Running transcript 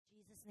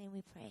name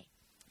we pray.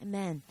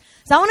 Amen.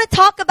 So I want to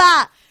talk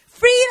about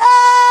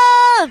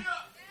freedom.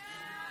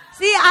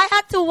 See, I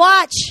had to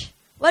watch.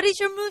 What is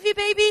your movie,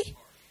 baby?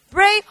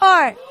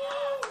 Braveheart.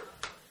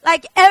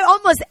 Like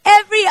almost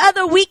every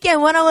other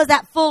weekend when I was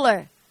at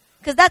Fuller.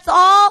 Because that's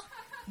all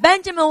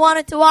Benjamin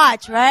wanted to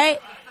watch, right?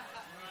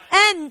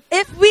 And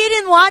if we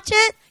didn't watch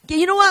it,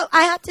 you know what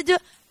I had to do?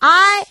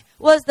 I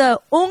was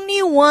the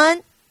only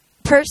one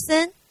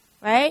person,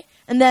 right?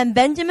 And then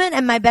Benjamin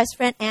and my best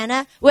friend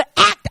Anna would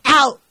act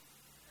out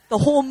the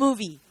whole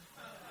movie.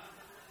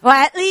 Or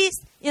at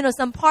least,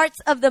 some parts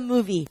of the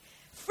movie.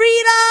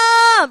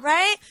 Freedom,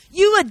 right?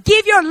 You would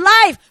give your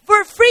life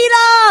for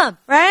freedom,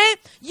 right?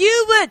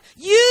 You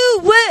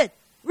would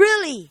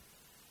really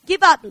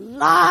give up a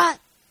lot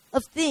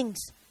of things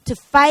to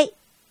fight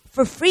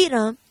for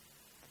freedom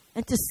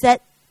and to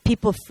set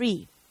people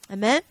free.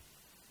 Amen?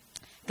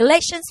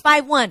 Galatians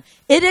 5:1.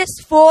 It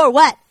is for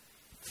what?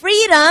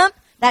 Freedom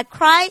that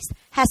Christ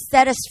has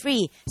set us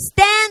free.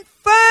 Stand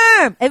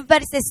firm.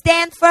 Everybody say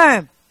stand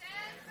firm.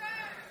 Stand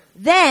firm.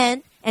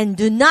 Then, and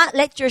do not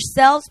let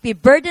yourselves be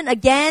burdened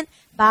again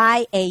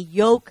by a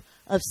yoke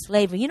of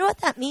slavery. You know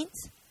what that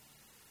means?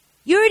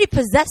 You already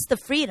possess the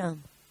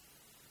freedom.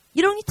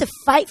 You don't need to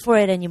fight for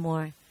it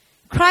anymore.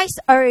 Christ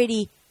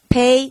already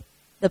paid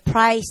the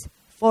price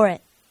for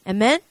it.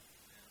 Amen?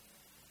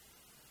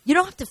 You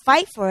don't have to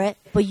fight for it,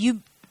 but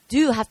you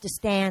do have to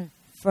stand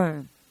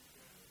firm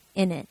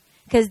in it.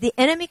 Because the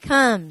enemy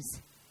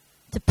comes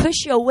to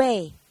push you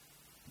away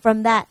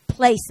from that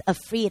place of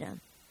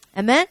freedom.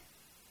 Amen?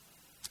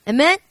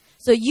 Amen?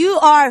 So you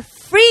are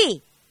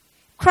free.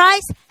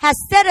 Christ has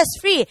set us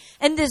free.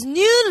 And this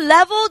new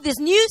level, this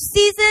new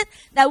season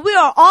that we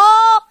are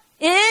all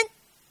in.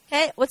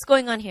 Okay, what's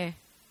going on here?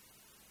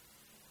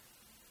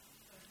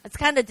 It's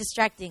kind of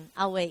distracting.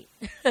 I'll wait.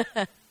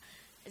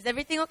 Is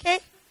everything okay?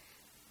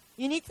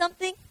 You need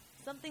something?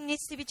 Something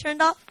needs to be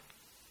turned off?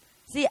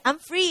 See, I'm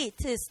free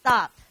to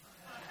stop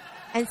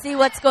and see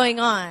what's going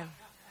on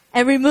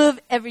and remove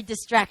every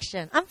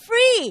distraction. I'm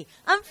free.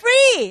 I'm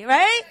free,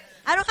 right?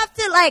 I don't have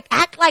to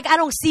act like I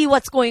don't see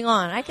what's going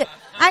on. I could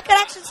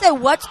actually say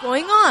what's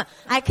going on.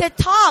 I could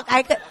talk.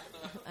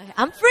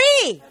 I'm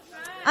free.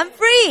 I'm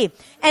free.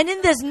 And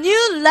in this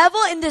new level,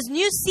 in this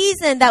new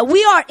season that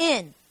we are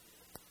in,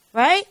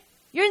 right?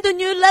 You're in the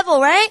new level,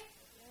 right?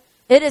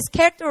 It is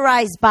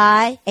characterized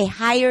by a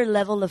higher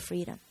level of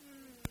freedom.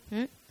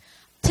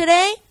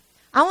 Today,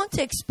 I want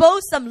to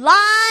expose some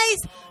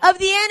lies of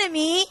the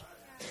enemy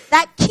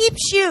that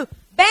keeps you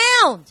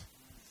bound.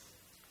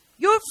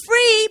 You're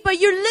free, but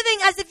you're living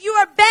as if you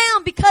are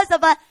bound because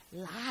of a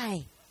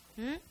lie.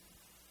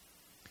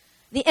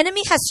 The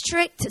enemy has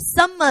tricked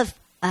some of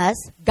us,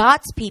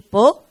 God's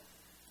people,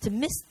 to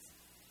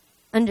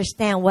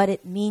misunderstand what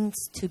it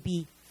means to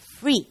be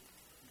free.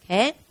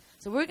 Okay?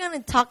 So we're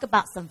going to talk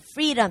about some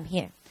freedom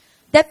here.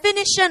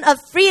 Definition of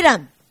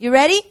freedom. You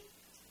ready?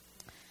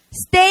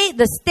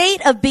 The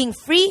state of being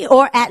free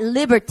or at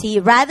liberty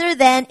rather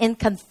than in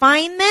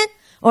confinement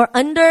or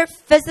under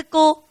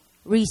physical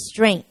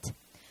restraint.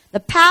 The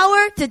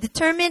power to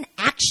determine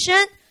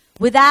action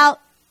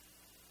without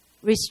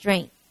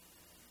restraint.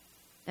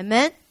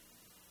 Amen?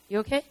 You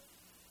okay?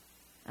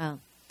 Oh.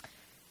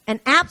 An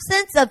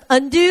absence of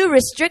undue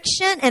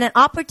restriction and an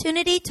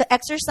opportunity to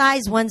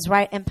exercise one's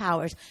right and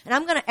powers. And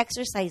I'm going to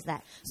exercise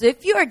that. So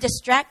if you are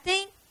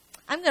distracting,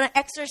 I'm going to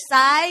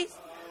exercise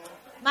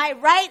my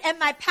right and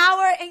my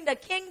power in the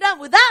kingdom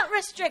without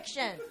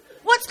restriction.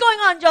 What's going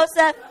on,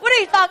 Joseph? What are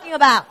you talking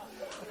about?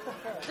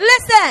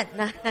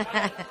 Listen.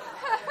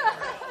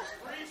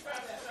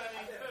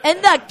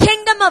 In the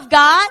kingdom of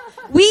God,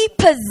 we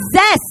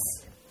possess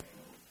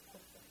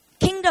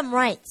kingdom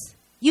rights.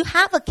 You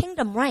have a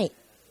kingdom right.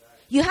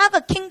 You have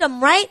a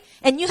kingdom right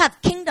and you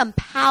have kingdom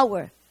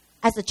power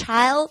as a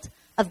child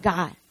of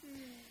God.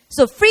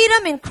 So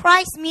freedom in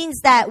Christ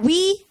means that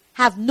we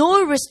have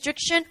no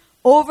restriction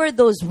over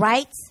those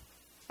rights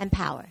and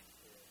power.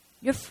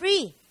 You're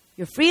free.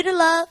 You're free to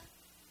love,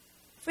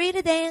 free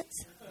to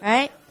dance,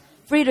 right?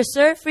 Free to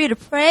serve, free to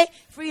pray,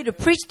 free to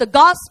preach the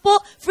gospel,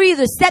 free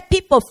to set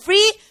people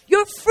free.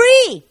 You're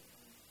free.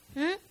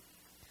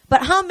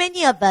 But how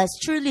many of us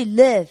truly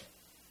live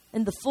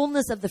in the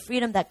fullness of the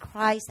freedom that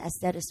Christ has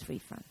set us free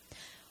from?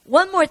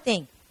 One more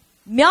thing.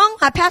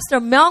 Pastor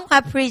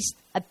Myung-hwa preached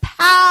a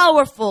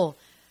powerful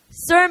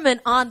sermon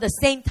on the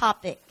same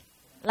topic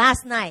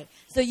last night.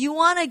 So you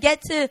want to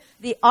get to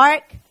the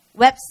ARC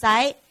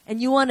website and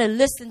you want to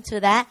listen to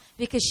that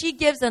because she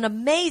gives an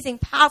amazing,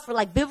 powerful,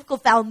 biblical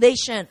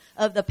foundation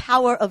of the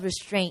power of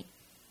restraint.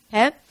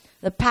 Okay?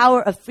 The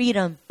power of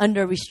freedom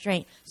under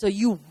restraint. So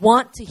you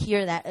want to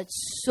hear that.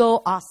 It's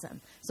so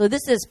awesome. So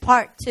this is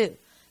part 2.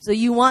 So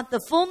you want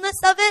the fullness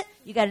of it,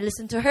 you got to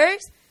listen to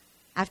hers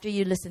after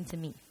you listen to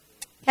me.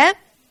 Okay?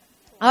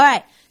 All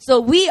right. So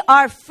we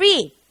are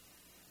free.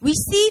 We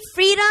see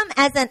freedom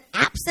as an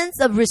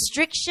absence of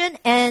restriction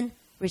and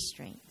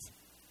restraint.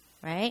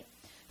 Right?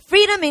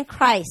 Freedom in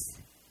Christ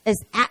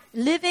is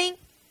living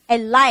a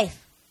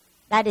life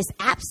that is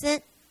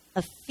absent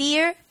of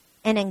fear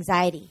and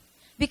anxiety.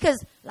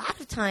 Because a lot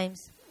of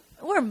times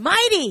We're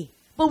mighty.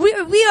 But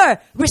we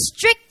are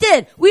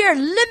restricted. We are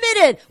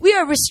limited. We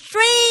are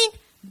restrained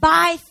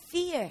by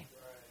fear.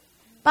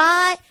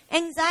 By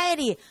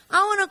anxiety.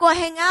 I want to go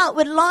hang out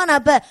with Lana,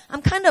 but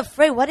I'm kind of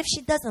afraid. What if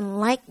she doesn't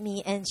like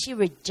me and she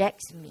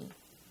rejects me?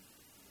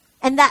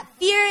 And that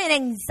fear and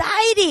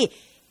anxiety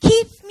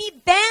keeps me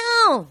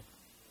bound.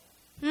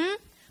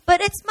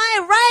 But it's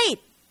my right.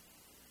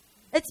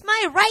 It's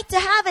my right to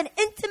have an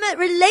intimate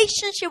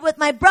relationship with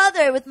my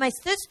brother, with my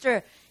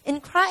sister in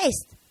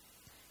Christ.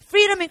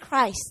 Freedom in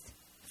Christ.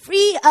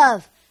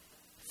 Freedom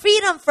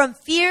from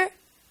fear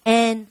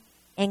and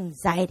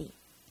anxiety.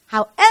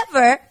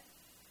 However,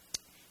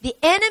 the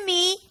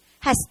enemy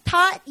has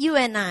taught you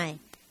and I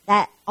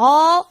that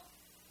all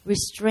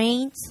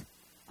restraints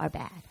are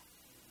bad.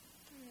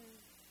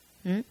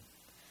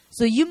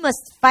 So you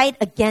must fight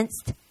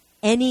against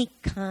any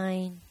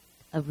kind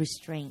of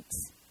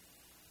restraints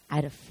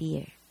out of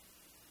fear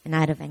and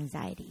out of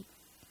anxiety.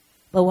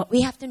 But what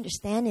we have to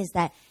understand is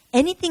that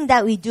anything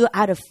that we do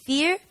out of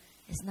fear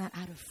is not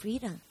out of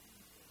freedom.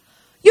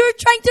 You're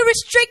trying to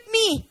restrict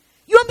me.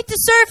 You want me to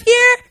serve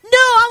here? No,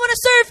 I want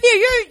to serve here.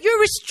 You're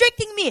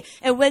restricting me.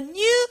 And when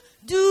you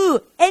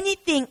do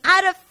anything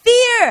out of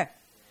fear,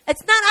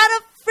 it's not out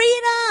of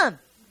freedom.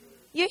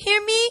 You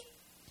hear me?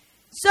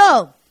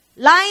 So,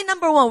 lie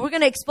number 1. We're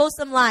going to expose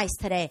some lies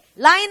today.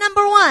 Lie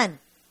number 1.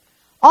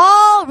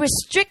 All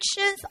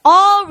restrictions,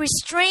 all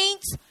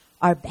restraints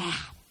are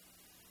bad.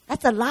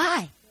 That's a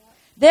lie.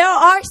 There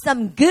are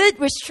some good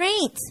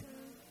restraints.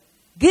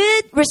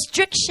 Good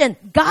restriction.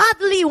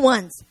 Godly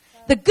ones.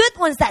 The good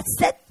ones that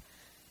set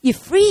you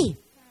free.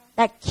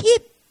 That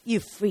keep you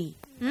free.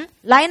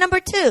 Lie number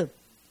 2.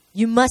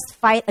 You must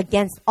fight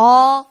against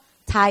all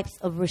types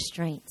of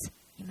restraints.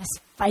 You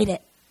must fight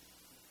it.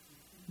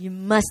 You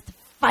must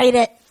fight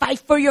it. Fight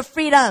for your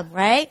freedom,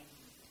 right?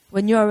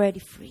 When you're already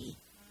free.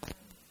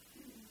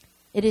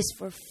 It is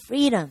for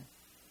freedom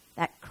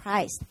that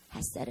Christ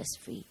has set us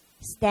free.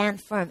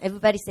 Stand firm.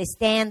 Everybody say,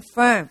 stand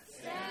firm.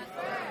 Stand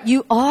firm.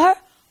 You are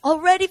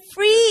already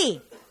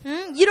free.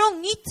 You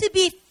don't need to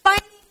be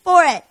fighting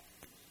for it.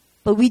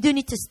 But we do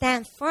need to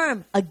stand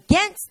firm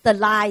against the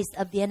lies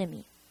of the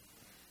enemy.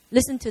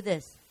 Listen to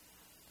this.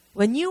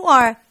 When you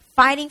are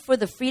fighting for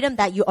the freedom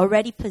that you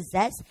already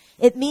possess,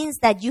 it means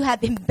that you have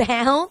been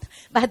bound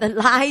by the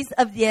lies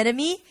of the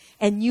enemy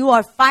and you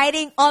are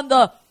fighting on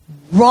the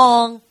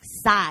wrong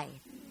side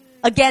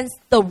against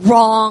the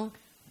wrong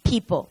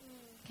people.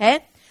 Okay?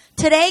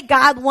 Today,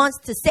 God wants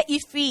to set you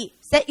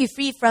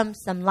free from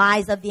some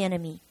lies of the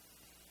enemy.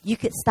 You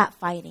could stop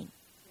fighting.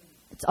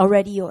 It's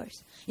already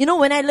yours. You know,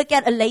 when I look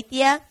at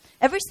Alethea,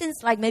 ever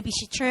since like maybe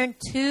she turned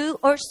 2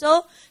 or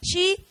so,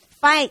 she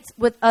fights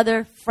with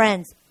other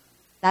friends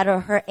that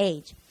are her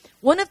age.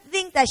 One of the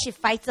things that she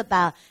fights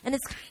about, and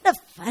it's kind of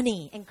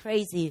funny and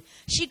crazy,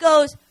 she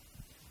goes,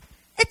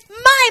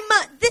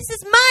 this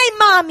is my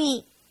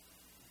mommy.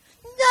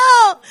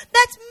 No,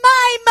 that's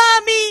my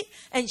mommy.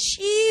 And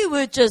she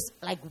would just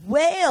like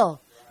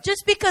wail.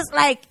 Just because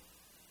like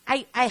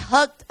I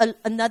hugged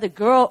another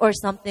girl or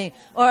something.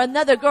 Or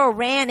another girl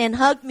ran and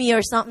hugged me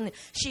or something.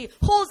 She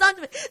holds on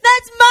to me.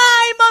 That's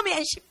my mommy.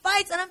 And she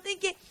fights. And I'm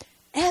thinking,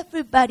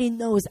 everybody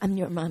knows I'm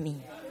your mommy.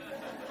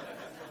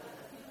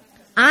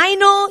 I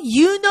know,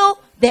 you know,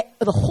 the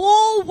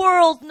whole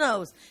world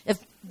knows. If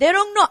they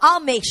don't know, I'll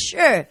make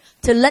sure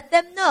to let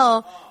them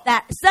know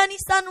that Sunny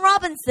Sun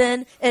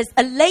Robinson is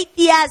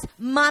Alethea's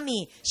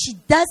mommy. She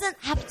doesn't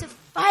have to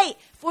fight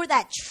for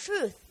that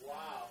truth. Wow.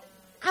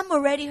 I'm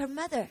already her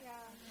mother. Yeah.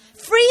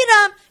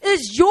 Freedom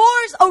is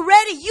yours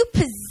already. You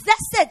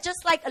possess it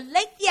just like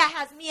Alethea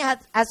has me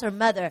as her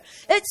mother.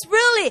 It's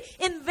really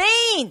in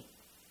vain.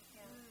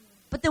 Yeah.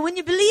 But then when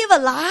you believe a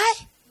lie,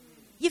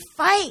 you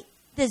fight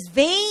this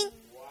vain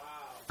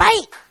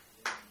fight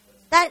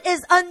that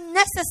is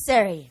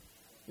unnecessary.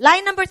 Lie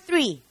number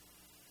 3.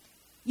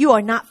 You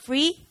are not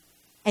free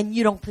and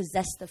you don't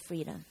possess the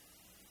freedom.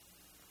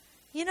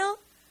 You know,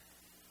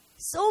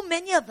 so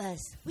many of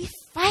us, we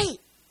fight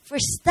for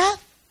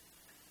stuff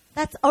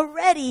that's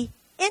already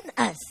in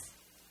us.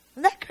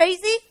 Isn't that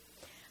crazy?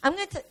 I'm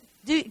going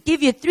to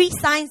give you 3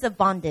 signs of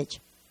bondage.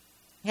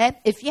 Okay?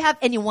 If you have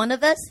any one of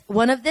this,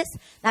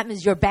 that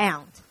means you're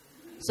bound.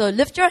 So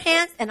lift your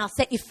hands and I'll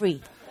set you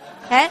free.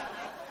 Okay?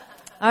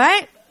 All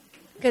right?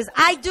 Because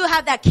I do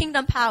have that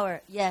kingdom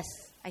power. Yes,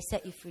 I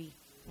set you free.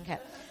 Okay.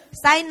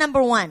 Sign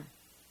number 1.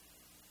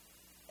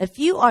 If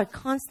you are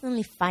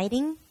constantly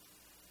fighting,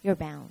 you're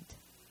bound.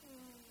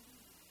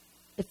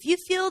 If you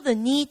feel the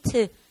need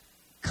to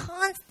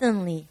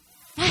constantly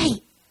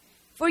fight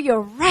for your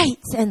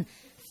rights and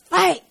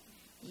fight,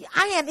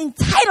 I am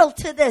entitled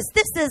to this.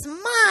 This is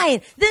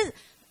mine.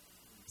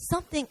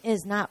 Something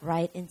is not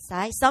right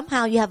inside.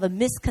 Somehow you have a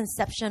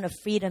misconception of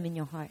freedom in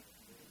your heart.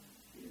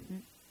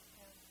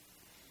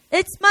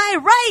 It's my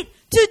right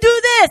to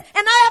do this,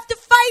 and I have to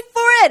fight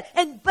for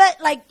it.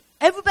 But like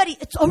everybody,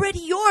 it's already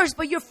yours,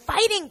 but you're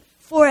fighting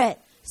for it.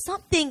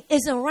 Something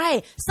isn't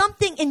right.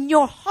 Something in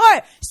your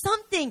heart,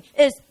 something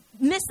is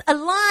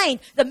misaligned.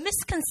 The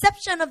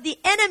misconception of the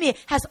enemy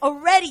has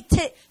already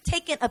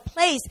taken a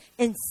place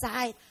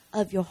inside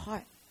of your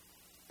heart.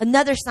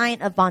 Another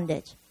sign of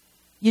bondage.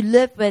 You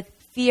live with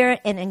fear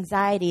and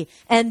anxiety.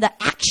 And the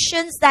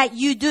actions that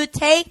you do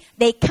take,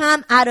 they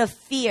come out of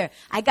fear.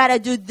 I got to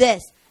do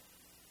this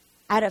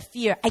out of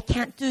fear. I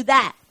can't do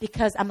that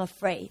because I'm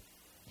afraid.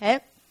 Okay?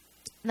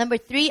 Number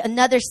 3,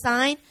 another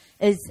sign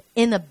is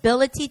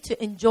inability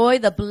to enjoy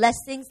the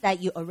blessings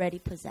that you already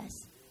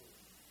possess.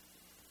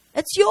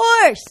 It's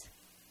yours.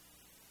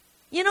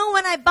 You know,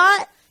 when I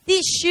bought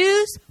these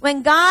shoes,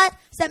 when God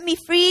set me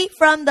free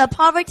from the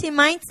poverty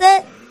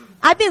mindset,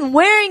 I've been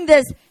wearing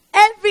this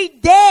every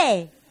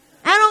day.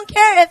 I don't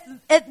care if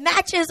it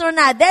matches or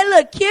not. They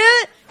look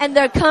cute and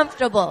they're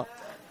comfortable.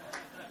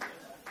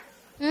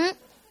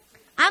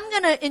 I'm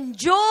going to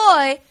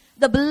enjoy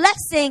the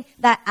blessing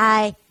that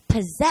I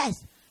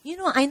possess. You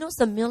know, I know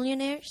some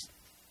millionaires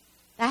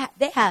that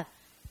they have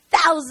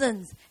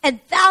thousands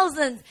and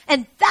thousands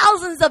and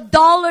thousands of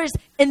dollars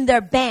in their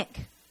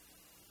bank.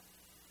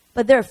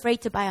 But they're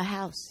afraid to buy a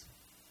house.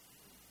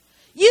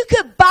 You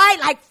could buy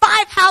like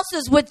 5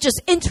 houses with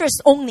just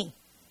interest only.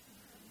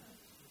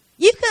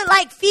 You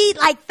could feed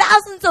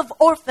thousands of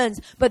orphans,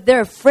 but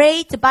they're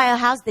afraid to buy a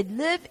house. They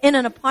live in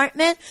an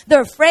apartment.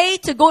 They're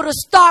afraid to go to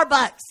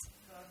Starbucks.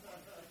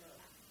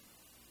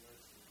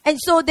 And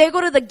so they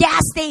go to the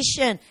gas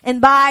station and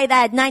buy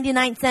that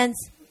 99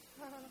 cents.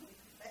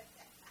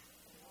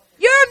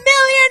 You're a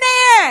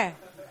millionaire.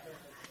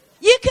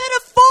 You could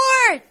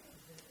afford,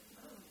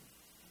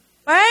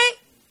 right?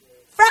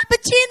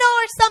 Frappuccino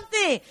or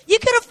something. You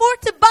could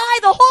afford to buy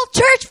the whole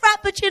church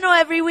Frappuccino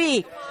every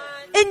week.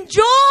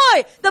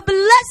 Enjoy the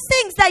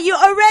blessings that you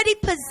already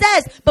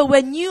possess. But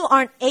when you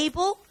aren't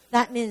able,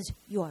 that means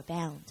you are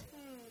bound.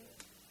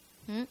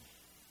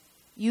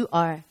 You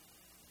are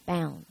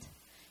bound.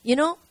 You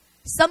know,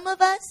 some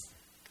of us,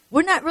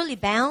 we're not really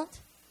bound,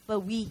 but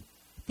we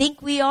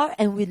think we are,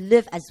 and we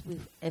live as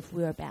if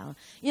we are bound.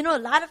 You know, a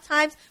lot of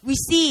times we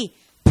see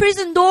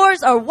prison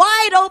doors are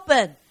wide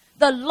open.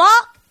 The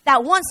lock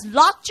that once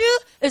locked you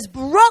is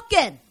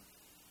broken.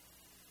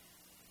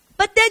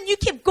 But then you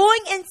keep going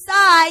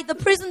inside the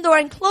prison door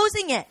and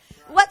closing it.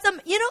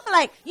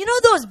 You know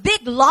those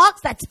big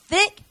locks that's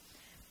thick?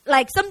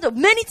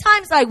 Many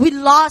times we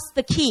lost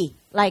the key,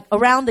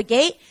 around the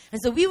gate.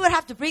 And so we would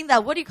have to bring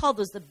that, what do you call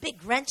those, the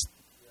big wrench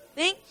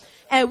thing?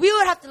 And we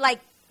would have to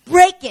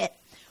break it.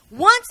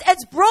 Once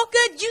it's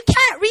broken, you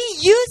can't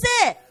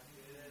reuse it.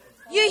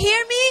 You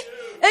hear me?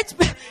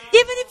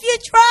 Even if you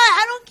try,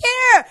 I don't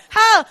care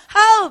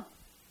how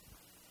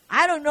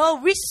I don't know,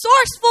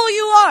 resourceful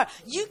you are.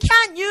 You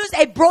can't use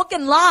a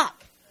broken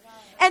lock.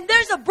 And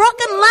there's a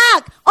broken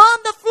lock on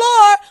the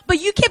floor,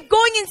 but you keep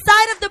going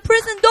inside of the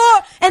prison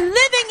door and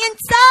living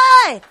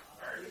inside.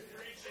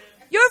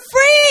 You're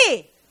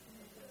free.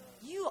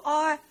 You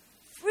are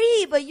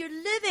free, but you're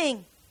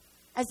living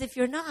as if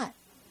you're not.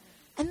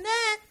 And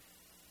then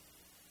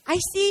I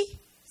see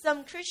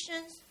some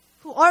Christians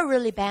who are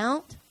really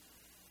bound,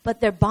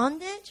 but their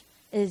bondage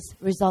is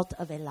a result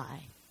of a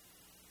lie.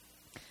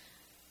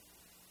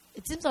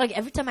 It seems like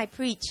every time I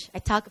preach, I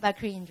talk about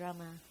Korean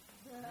drama.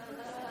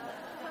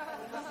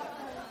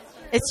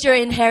 It's your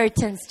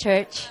inheritance,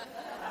 church.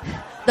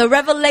 The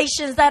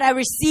revelations that I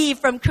receive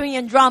from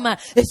Korean drama,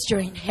 it's your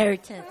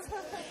inheritance.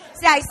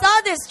 See, I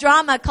saw this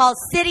drama called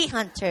City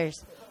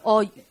Hunters.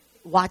 Oh,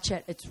 watch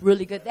it. It's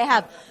really good. They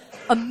have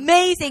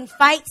amazing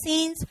fight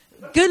scenes.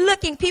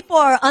 Good-looking people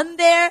are on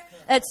there.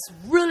 It's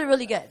really,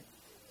 really good.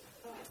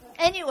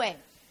 Anyway,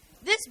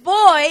 this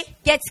boy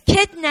gets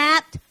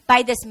kidnapped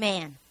by this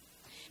man.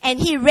 And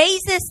he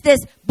raises this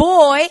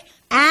boy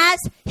as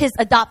his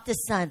adopted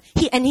son.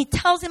 He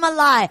tells him a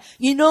lie.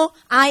 You know,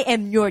 I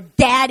am your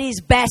daddy's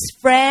best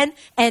friend,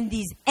 and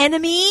these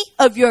enemy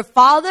of your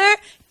father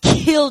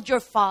killed your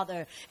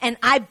father. And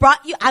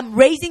I'm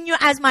raising you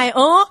as my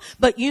own,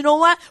 but you know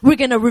what? We're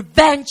going to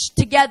revenge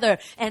together.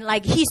 And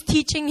he's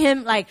teaching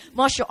him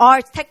martial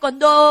arts,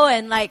 taekwondo,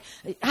 and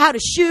how to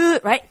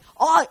shoot, right?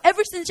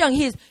 Ever since young,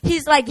 he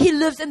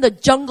lives in the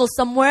jungle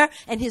somewhere,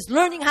 and he's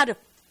learning how to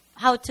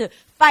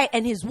fight,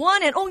 and his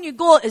one and only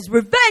goal is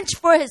revenge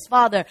for his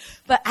father.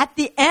 But at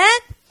the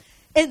end,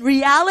 in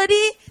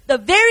reality, the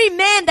very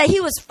man that he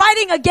was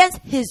fighting against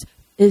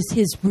is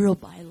his real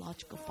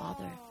biological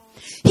father.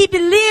 He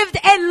believed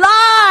a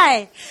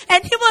lie,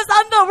 and he was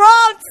on the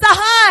wrong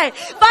side,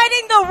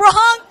 fighting the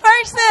wrong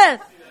person.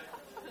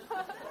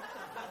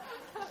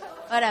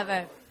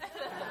 Whatever.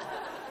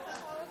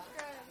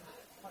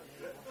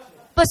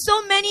 But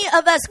so many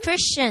of us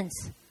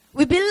Christians,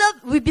 we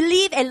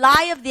believe a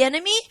lie of the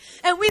enemy,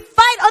 and we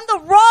fight on the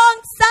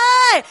wrong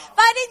side,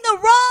 fighting the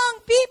wrong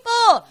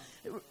people.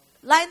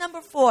 Lie number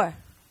 4.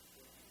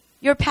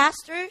 Your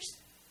pastors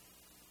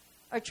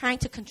are trying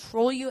to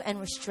control you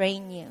and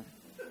restrain you.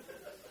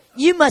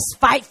 You must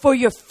fight for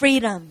your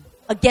freedom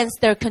against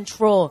their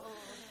control.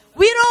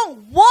 We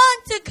don't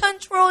want to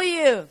control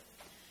you.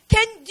 Do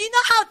you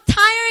know how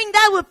tiring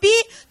that would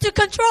be to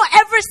control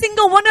every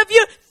single one of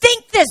you?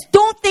 Think this,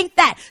 don't think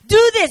that.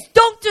 Do this,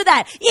 don't do to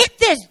that. Eat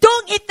this,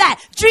 don't eat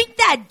that. Drink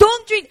that,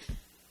 don't drink.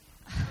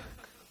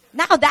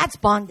 Now that's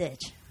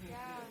bondage.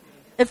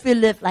 If we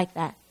live like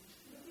that.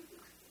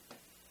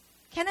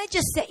 Can I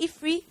just set you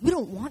free? We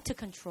don't want to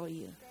control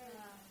you.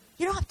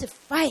 You don't have to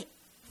fight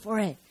for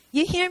it.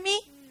 You hear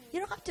me? You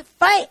don't have to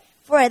fight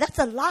for it. That's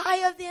a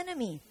lie of the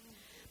enemy.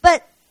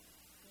 But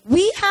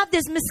we have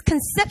this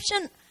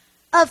misconception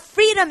of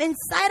freedom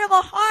inside of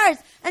our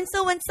hearts. And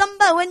so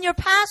when your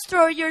pastor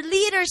or your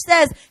leader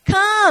says,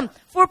 come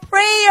for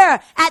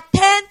prayer at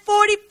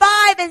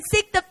 10:45 and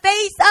seek the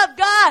face of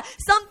God,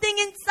 something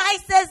inside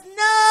says,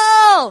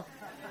 no.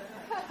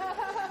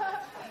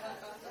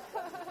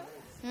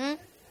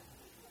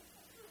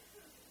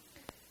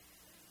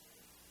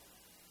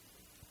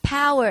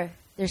 Power.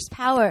 There's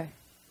power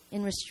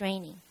in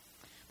restraining.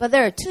 But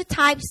there are two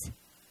types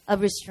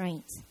of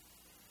restraints.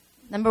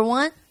 Number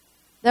one,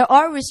 there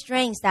are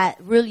restraints that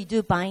really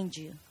do bind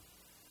you.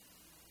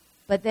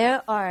 But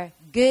there are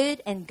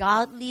good and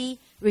godly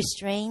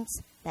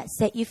restraints that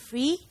set you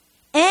free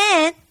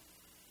and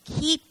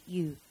keep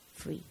you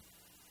free.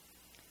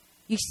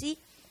 You see,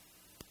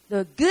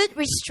 the good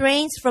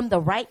restraints from the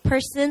right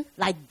person,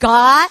 like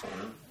God,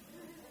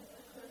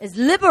 is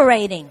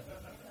liberating.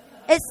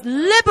 It's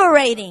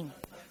liberating.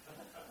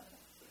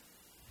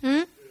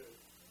 There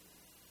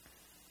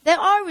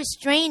are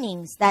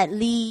restrainings that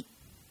lead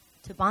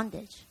to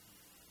bondage,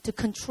 to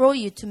control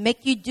you, to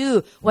make you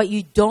do what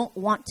you don't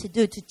want to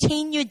do, to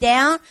chain you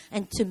down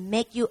and to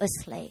make you a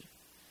slave.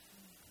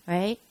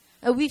 Right?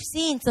 We've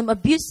seen some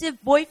abusive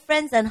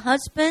boyfriends and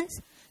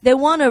husbands. They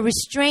want to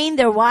restrain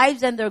their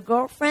wives and their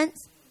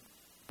girlfriends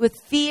with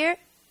fear,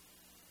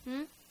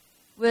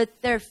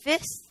 with their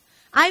fists.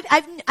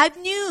 I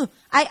knew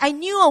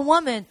a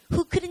woman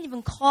who couldn't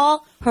even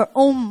call her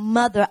own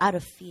mother out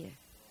of fear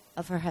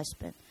of her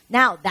husband.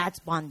 Now that's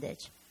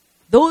bondage.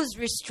 Those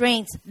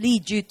restraints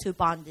lead you to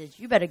bondage.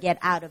 You better get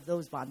out of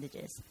those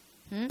bondages.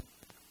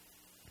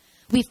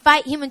 We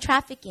fight human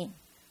trafficking.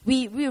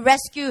 We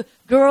rescue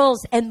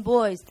girls and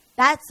boys.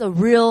 That's a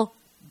real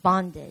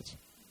bondage.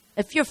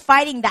 If you're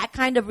fighting that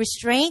kind of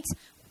restraints,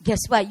 guess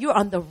what? You're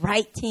on the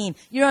right team.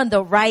 You're on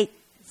the right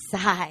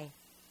side.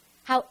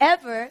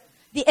 However,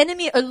 the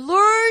enemy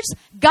allures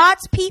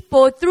God's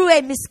people through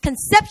a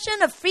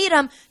misconception of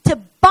freedom to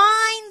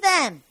bind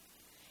them.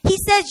 He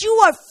says you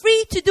are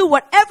free to do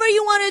whatever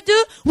you want to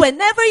do,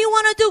 whenever you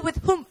want to do, with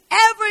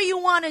whomever you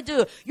want to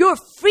do. You're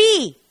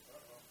free.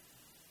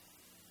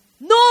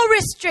 No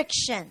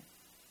restriction.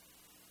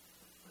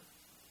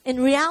 In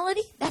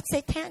reality, that's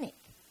satanic.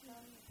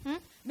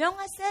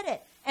 Myung-ha said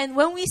it. And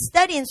when we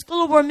study in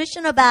School of World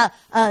Mission about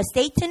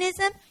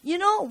Satanism, you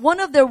know,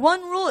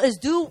 one rule is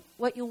do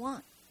what you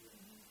want.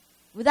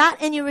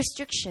 Without any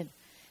restriction.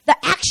 The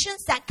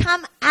actions that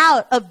come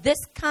out of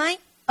this kind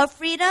of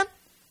freedom,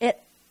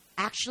 it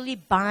actually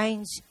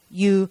binds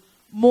you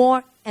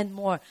more and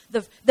more.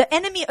 The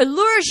enemy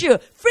allures you.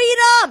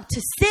 Freedom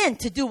to sin,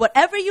 to do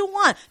whatever you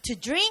want. To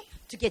drink,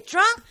 to get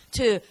drunk,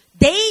 to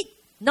date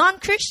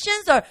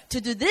non-Christians, or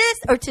to do this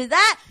or to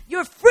that.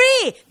 You're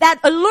free. That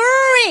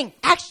alluring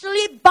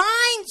actually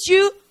binds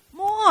you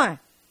more.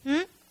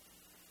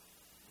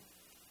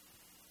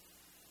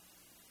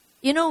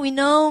 You know, we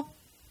know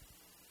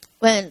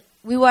when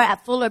we were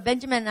at Fuller,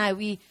 Benjamin and I,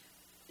 we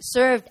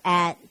served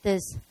at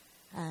this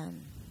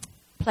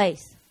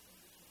place,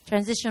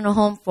 transitional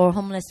home for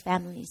homeless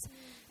families.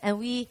 And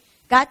we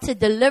got to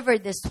deliver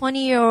this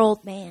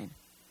 20-year-old man.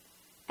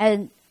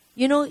 And,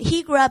 you know,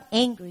 he grew up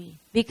angry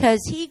because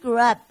he grew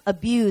up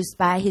abused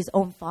by his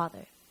own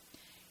father.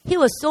 He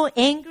was so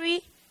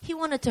angry, he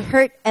wanted to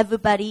hurt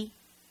everybody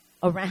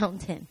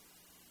around him,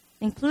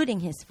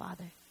 including his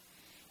father.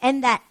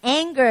 And that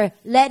anger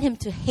led him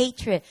to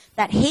hatred.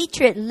 That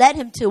hatred led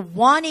him to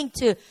wanting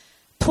to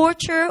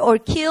torture or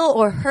kill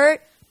or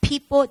hurt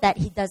people that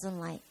he doesn't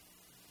like.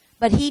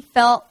 But he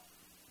felt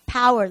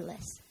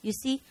powerless. You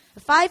see,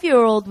 a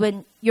 5-year-old,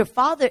 when your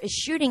father is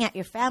shooting at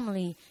your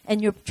family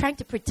and you're trying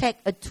to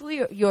protect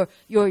your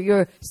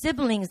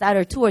siblings that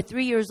are 2 or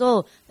 3 years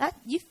old, that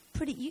you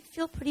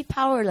feel pretty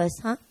powerless,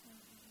 huh?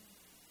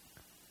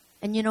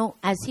 And you know,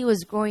 as he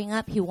was growing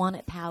up, he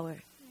wanted power.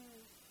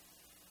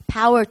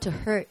 Power to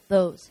hurt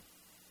those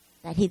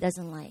that he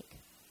doesn't like.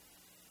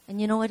 And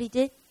you know what he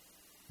did?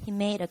 He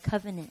made a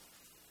covenant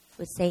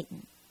with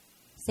Satan.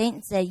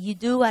 Satan said, you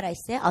do what I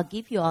say, I'll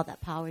give you all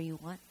that power you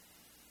want.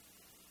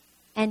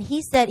 And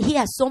he said he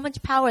has so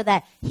much power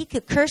that he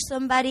could curse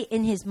somebody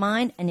in his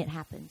mind and it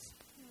happens.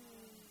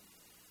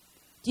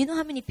 Do you know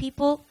how many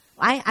people,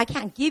 I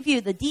can't give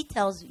you the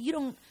details. Do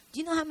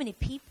you know how many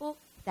people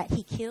that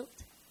he killed?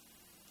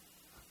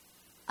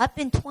 Up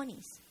in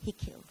 20s, he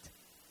killed.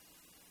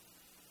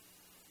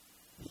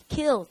 He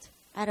killed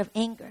out of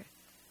anger.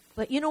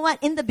 But you know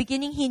what? In the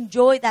beginning, he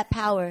enjoyed that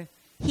power.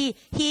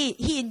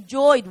 He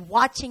enjoyed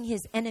watching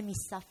his enemy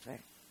suffer.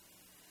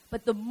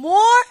 But the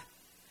more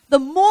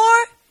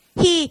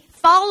he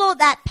followed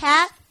that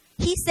path,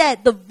 he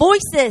said the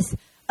voices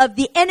of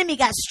the enemy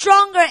got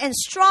stronger and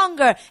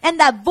stronger. And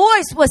that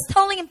voice was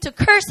telling him to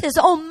curse his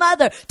own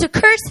mother, to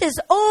curse his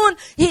own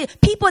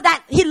people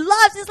that he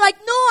loves. He's like,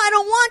 no, I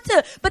don't want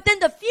to. But then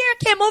the fear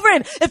came over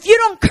him. If you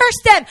don't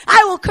curse them,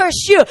 I will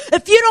curse you.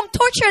 If you don't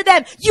torture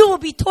them, you will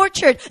be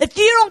tortured. If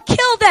you don't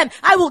kill them,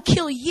 I will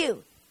kill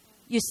you.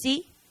 You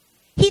see?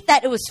 He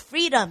thought it was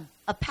freedom,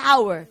 a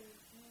power.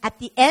 At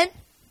the end,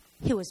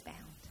 he was bound.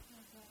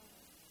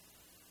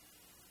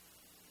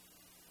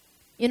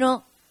 You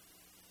know,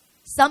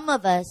 some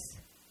of us,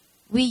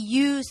 we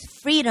use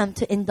freedom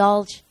to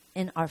indulge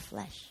in our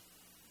flesh.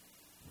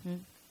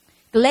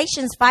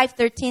 Galatians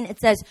 5:13, it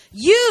says,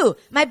 you,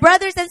 my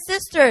brothers and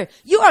sisters,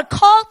 you are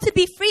called to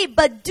be free,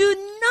 but do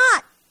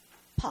not,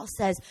 Paul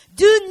says,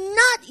 do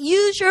not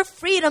use your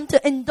freedom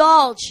to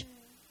indulge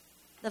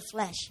the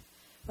flesh.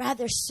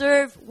 Rather,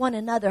 serve one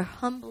another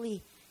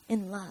humbly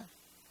in love.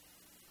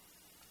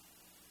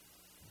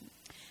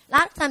 A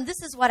lot of times,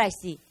 this is what I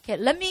see. Okay,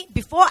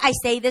 before I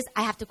say this,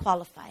 I have to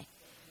qualify.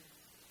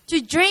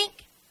 To drink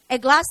a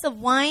glass of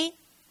wine,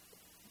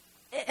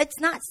 it's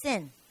not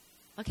sin.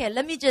 Okay,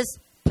 let me just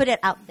put it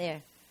out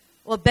there.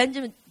 Well,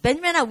 Benjamin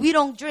and I, we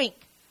don't drink.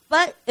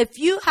 But if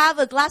you have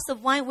a glass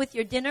of wine with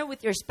your dinner,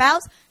 with your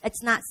spouse,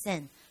 it's not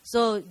sin.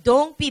 So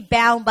don't be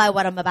bound by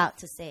what I'm about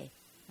to say.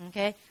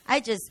 Okay? I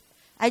just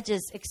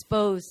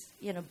expose,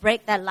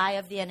 break that lie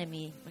of the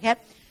enemy. Okay?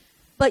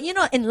 But,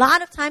 in a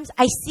lot of times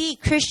I see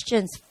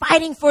Christians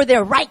fighting for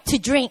their right to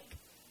drink.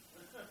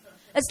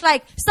 It's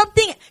like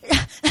something,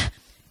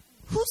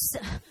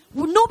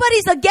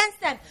 nobody's against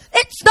them.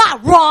 It's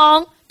not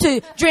wrong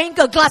to drink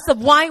a glass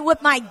of wine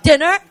with my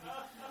dinner.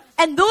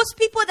 And those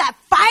people that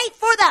fight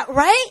for that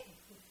right,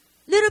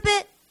 little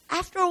bit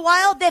after a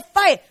while, they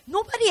fight.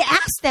 Nobody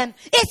asked them,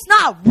 it's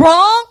not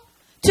wrong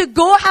to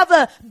go have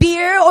a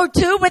beer or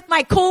two with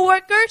my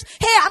coworkers.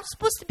 Hey, I'm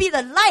supposed to be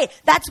the light.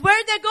 That's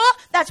where they go.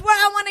 That's where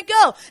I want to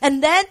go.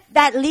 And then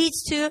that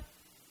leads to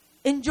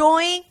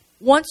enjoying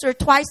once or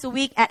twice a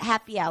week at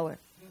happy hour.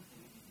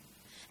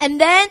 And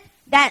then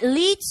that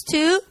leads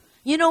to,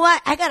 you know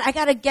what? I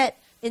got to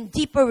get in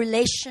deeper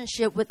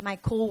relationship with my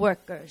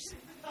coworkers.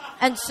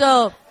 And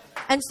so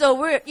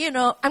we're,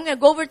 I'm going to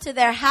go over to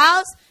their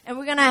house and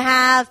we're going to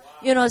have,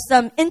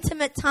 some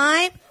intimate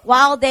time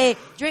while they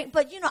drink.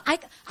 But, I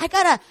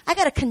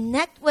gotta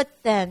connect with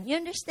them. You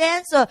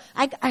understand? So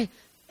it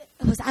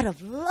was out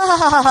of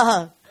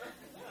love.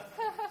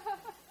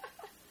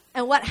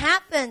 And what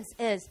happens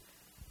is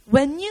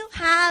when you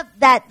have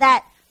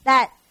that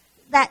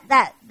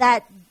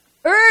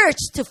urge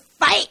to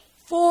fight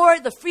for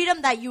the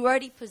freedom that you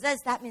already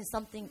possess, that means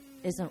something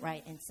isn't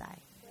right inside.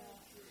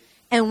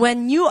 And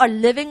when you are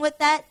living with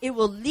that, it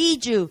will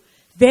lead you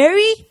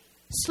very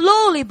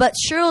slowly but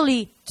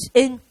surely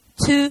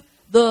into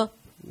the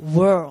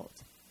world.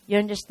 You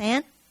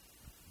understand?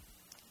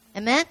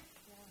 Amen?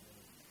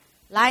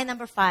 Lie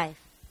number 5.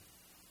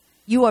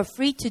 You are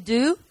free to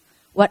do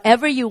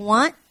whatever you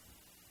want,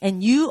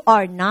 and you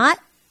are not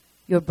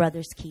your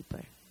brother's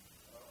keeper.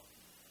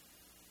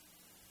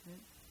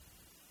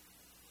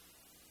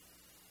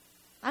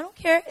 I don't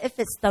care if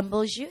it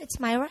stumbles you. It's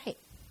my right.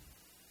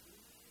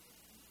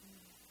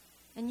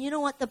 And you know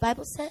what the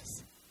Bible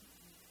says?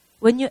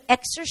 When you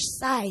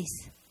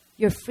exercise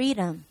your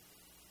freedom,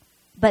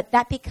 but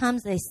that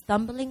becomes a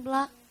stumbling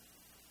block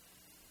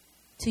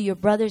to your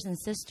brothers and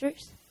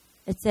sisters,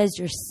 it says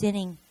you're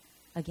sinning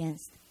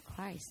against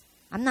Christ.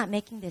 I'm not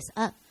making this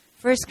up.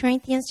 1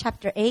 Corinthians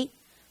chapter 8,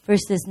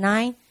 verses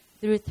 9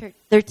 through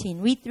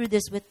 13. Read through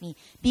this with me.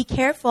 Be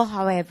careful,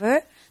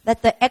 however,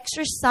 that the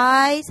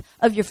exercise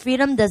of your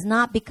freedom does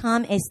not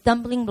become a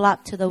stumbling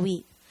block to the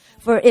weak.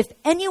 For if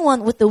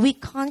anyone with a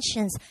weak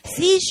conscience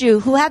sees you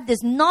who have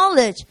this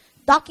knowledge,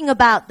 talking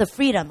about the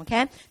freedom,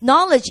 okay?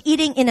 Knowledge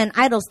eating in an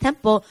idol's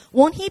temple,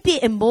 won't he be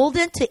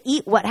emboldened to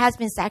eat what has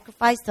been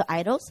sacrificed to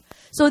idols?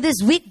 So this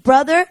weak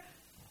brother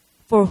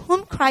for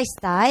whom Christ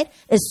died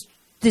is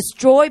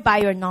destroyed by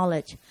your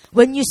knowledge.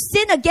 When you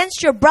sin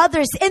against your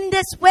brothers in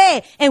this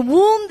way and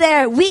wound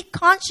their weak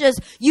conscience,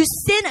 you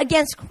sin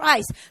against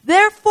Christ.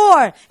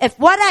 Therefore, if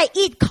what I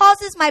eat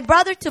causes my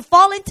brother to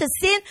fall into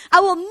sin,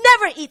 I will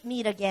never eat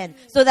meat again,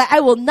 so that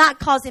I will not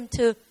cause him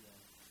to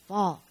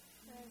fall.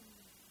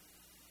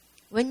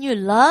 When you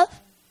love,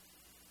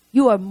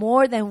 you are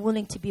more than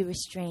willing to be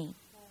restrained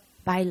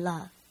by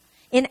love.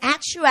 In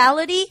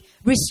actuality,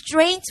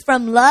 restraint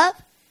from love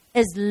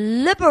is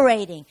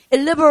liberating. It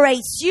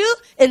liberates you.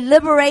 It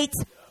liberates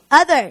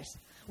others.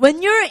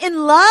 When you're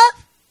in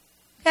love,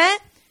 okay?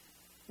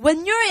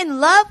 When you're in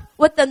love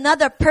with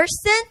another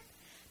person,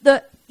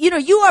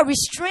 you are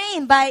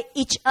restrained by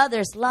each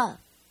other's love.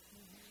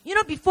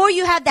 Before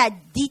you have that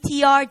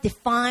DTR,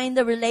 define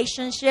the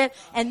relationship,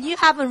 and you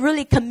haven't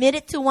really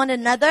committed to one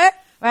another,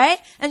 right?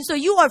 And so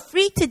you are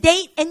free to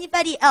date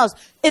anybody else.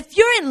 If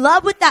you're in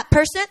love with that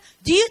person,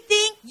 do you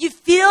think you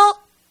feel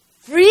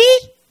free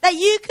that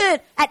you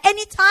could at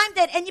any time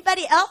than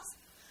anybody else?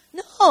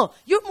 No,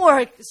 you're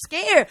more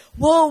scared.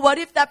 Whoa, what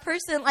if that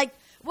person,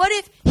 what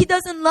if he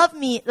doesn't love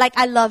me like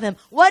I love him?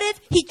 What if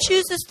he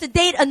chooses to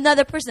date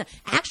another person?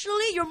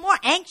 Actually, you're more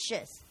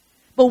anxious.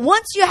 But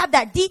once you have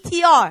that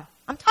DTR,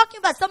 I'm talking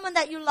about someone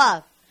that you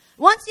love.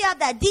 Once you have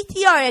that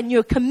DTR and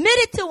you're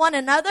committed to one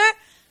another,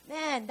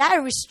 man, that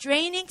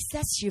restraining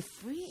sets you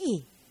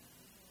free.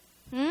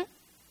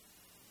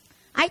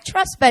 I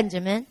trust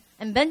Benjamin,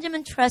 and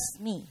Benjamin trusts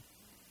me.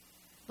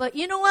 But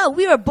you know what?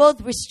 We are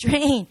both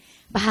restrained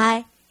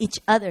by each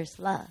other's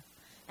love.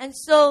 And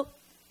so,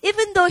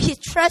 even though he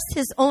trusts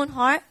his own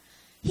heart,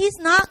 he's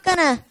not going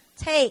to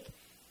take,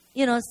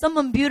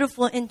 someone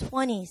beautiful in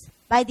 20s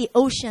by the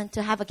ocean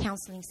to have a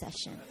counseling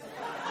session.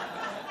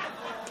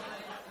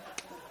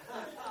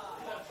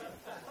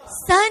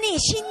 Sonny,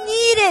 she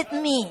needed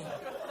me.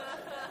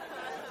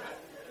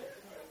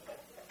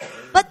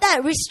 But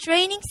that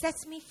restraining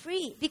sets me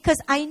free because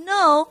I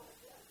know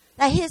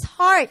that his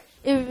heart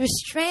is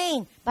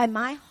restrained by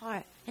my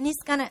heart. And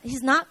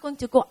he's not going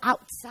to go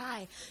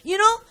outside.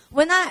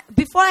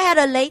 Before I had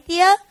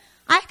Aletheia,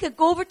 I could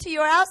go over to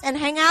your house and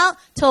hang out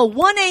till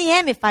 1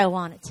 a.m. if I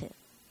wanted to.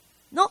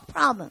 No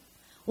problem.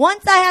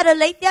 Once I had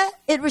Aletheia,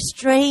 it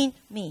restrained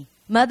me.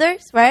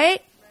 Mothers,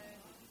 right?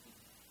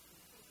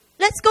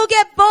 Let's go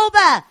get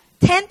boba.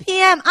 10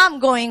 p.m., I'm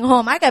going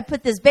home. I got to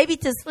put this baby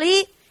to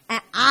sleep,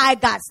 and I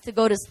got to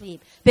go to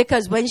sleep.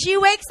 Because when she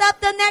wakes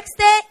up the next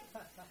day,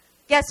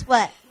 guess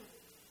what?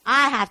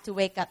 I have to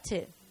wake up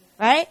too,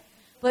 right?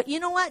 But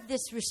you know what?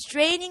 This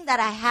restraining that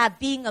I have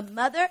being a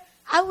mother,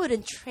 I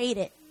wouldn't trade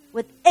it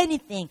with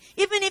anything.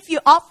 Even if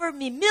you offer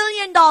me $1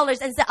 million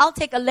and say, I'll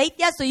take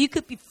Aletheia so you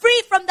could be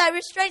free from that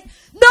restraint.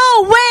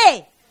 No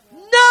way!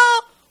 No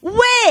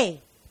way!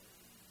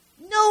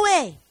 No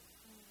way!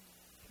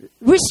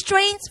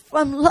 Restraints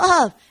from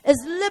love is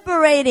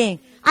liberating.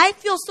 I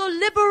feel so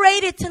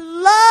liberated to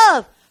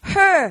love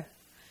her.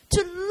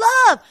 To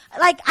love.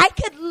 Like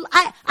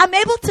I'm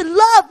able to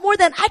love more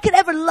than I could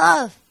ever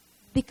love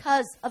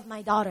because of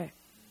my daughter.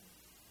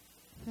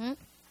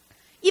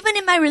 Even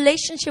in my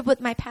relationship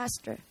with my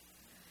pastor,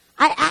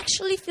 I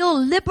actually feel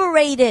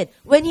liberated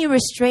when he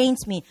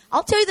restrains me.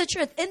 I'll tell you the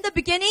truth. In the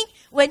beginning,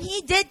 when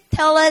he did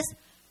tell us,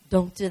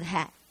 don't do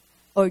that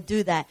or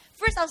do that.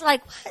 First I was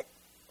like, what?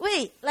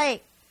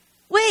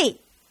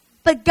 Wait,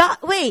 but God,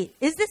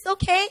 is this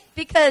okay?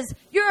 Because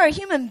you're a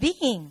human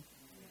being.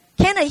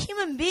 Can a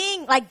human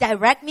being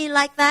direct me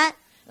like that?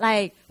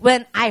 Like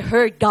when I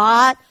heard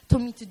God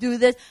told me to do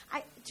this.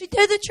 To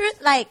tell the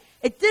truth,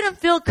 it didn't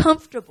feel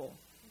comfortable.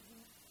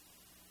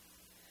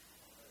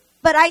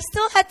 But I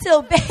still had to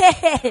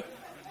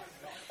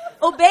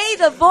obey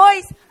the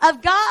voice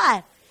of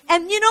God.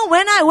 And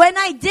when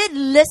I did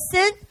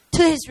listen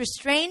to his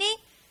restraining,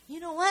 you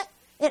know what?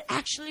 It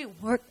actually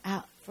worked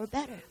out for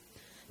better.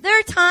 There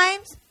are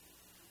times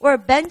where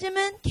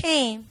Benjamin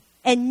came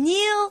and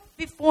kneeled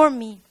before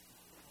me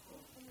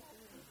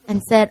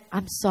and said,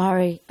 I'm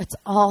sorry. It's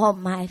all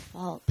my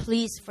fault.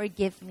 Please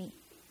forgive me.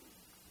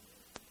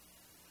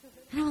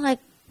 And I'm like,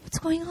 what's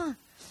going on?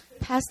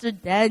 Pastor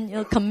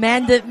Daniel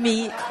commanded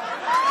me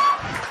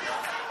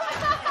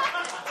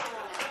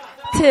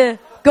to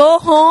go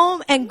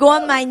home and go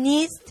on my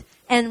knees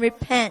and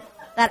repent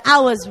that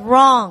I was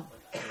wrong.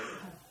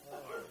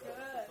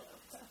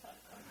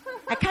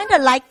 I kind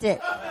of liked it.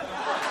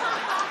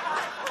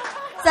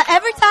 So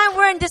every time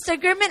we're in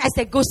disagreement, I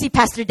say, go see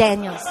Pastor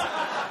Daniels.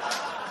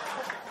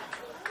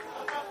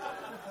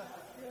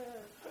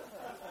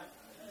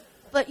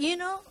 But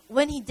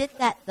when he did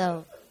that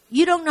though,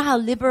 you don't know how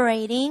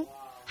liberating,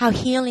 how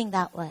healing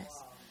that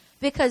was.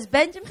 Because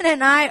Benjamin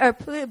and I are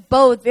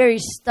both very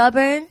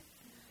stubborn,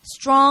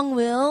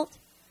 strong-willed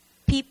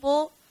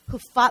people who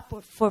fought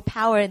for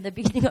power in the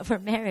beginning of our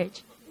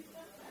marriage.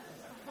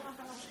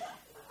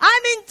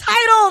 I'm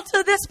entitled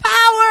to this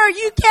power.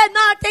 You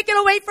cannot take it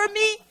away from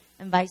me.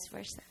 And vice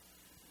versa.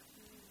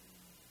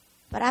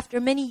 But after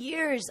many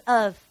years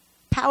of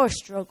power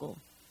struggle,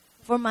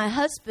 for my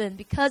husband,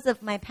 because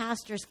of my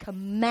pastor's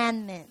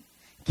commandment,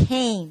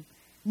 came,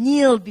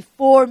 kneeled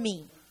before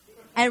me,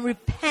 and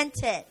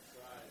repented.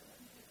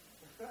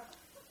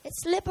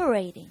 It's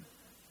liberating.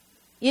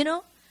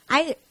 You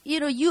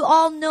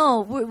all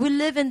know we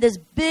live in this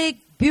big,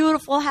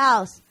 beautiful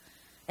house.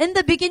 In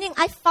the beginning,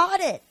 I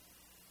fought it.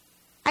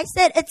 I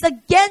said, it's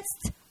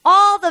against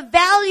all the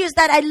values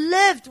that I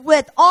lived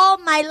with all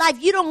my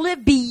life. You don't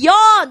live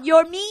beyond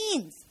your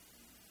means.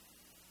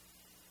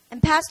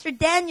 And Pastor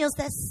Daniel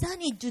says,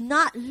 Sonny, do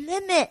not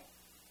limit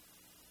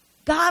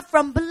God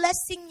from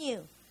blessing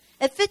you.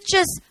 If it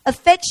just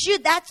affects you,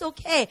 that's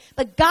okay.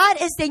 But God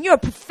is saying you're a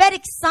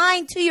prophetic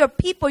sign to your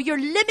people. You're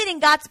limiting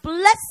God's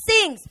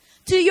blessings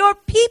to your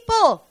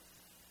people.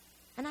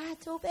 And I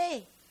had to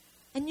obey.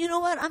 And you know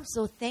what? I'm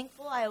so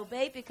thankful I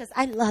obeyed because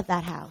I love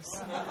that house.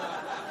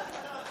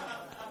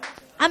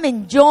 I'm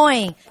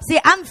enjoying. See,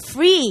 I'm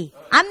free.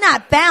 I'm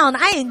not bound.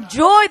 I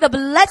enjoy the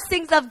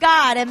blessings of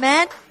God.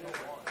 Amen?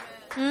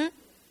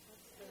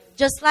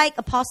 Just like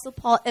Apostle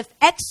Paul, if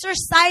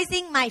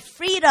exercising my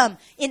freedom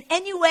in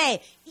any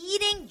way,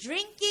 eating,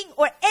 drinking,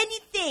 or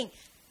anything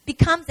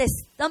becomes a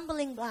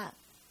stumbling block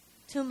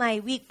to my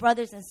weak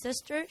brothers and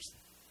sisters,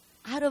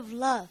 out of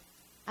love,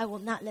 I will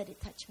not let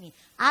it touch me.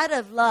 Out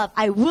of love,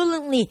 I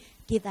willingly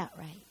give that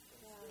right.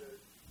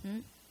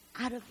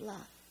 out of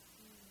love.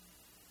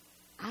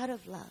 Out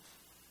of love.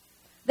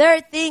 There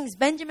are things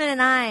Benjamin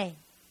and I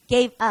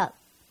gave up.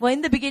 Well,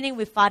 in the beginning,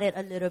 we fought it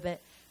a little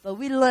bit, but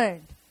we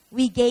learned.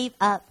 We gave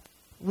up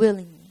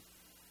willingly.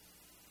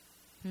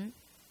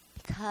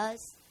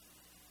 Because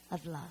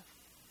of love.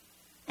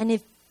 And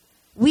if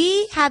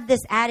we have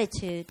this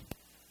attitude,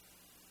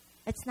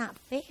 it's not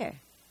fair.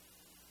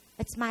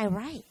 It's my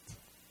right.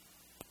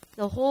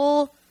 The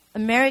whole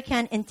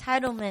American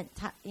entitlement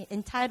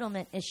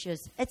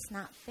issues, it's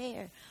not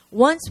fair.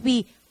 Once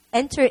we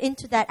enter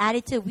into that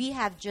attitude, we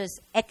have just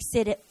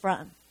exited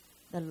from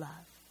the love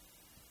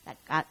that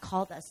God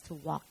called us to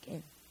walk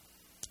in.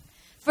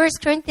 1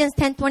 Corinthians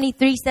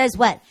 10:23 says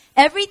what?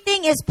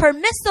 Everything is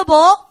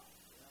permissible,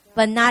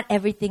 but not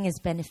everything is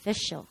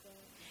beneficial.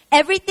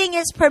 Everything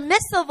is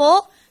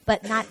permissible,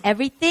 but not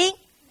everything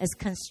is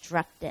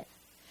constructive.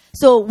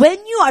 So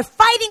when you are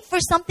fighting for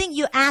something,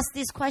 you ask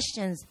these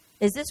questions.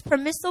 Is this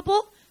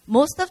permissible?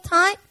 Most of the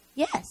time,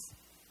 yes.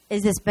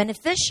 Is this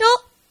beneficial?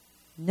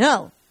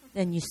 No.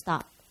 Then you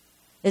stop.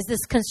 Is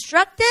this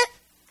constructive?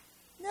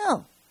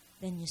 No.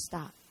 Then you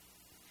stop.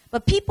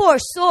 But people are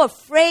so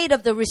afraid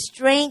of the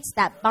restraints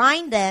that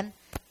bind them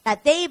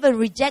that they even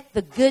reject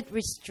the good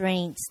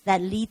restraints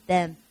that lead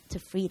them to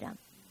freedom.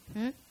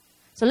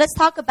 So let's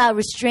talk about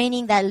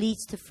restraining that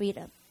leads to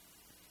freedom.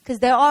 Because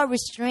there are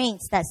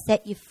restraints that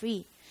set you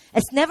free.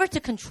 It's never to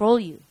control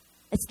you.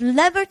 It's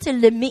never to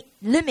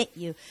limit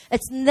you.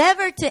 It's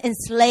never to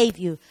enslave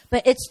you.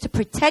 But it's to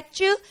protect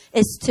you.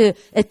 It's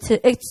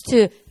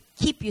to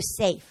keep you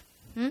safe.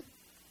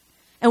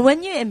 And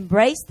when you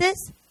embrace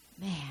this,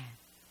 man,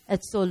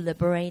 it's so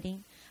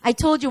liberating. I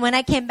told you when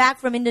I came back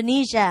from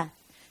Indonesia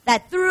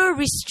that through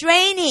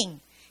restraining,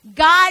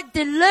 God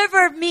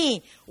delivered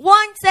me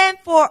once and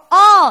for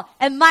all.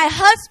 And my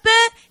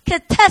husband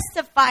could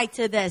testify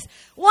to this.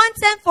 Once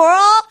and for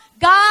all,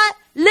 God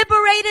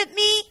liberated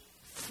me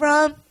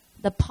from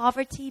the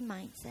poverty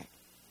mindset.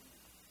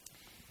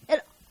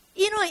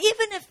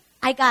 Even if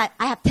I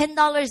have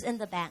 $10 in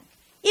the bank,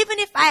 even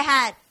if I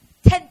had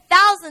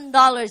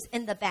 $10,000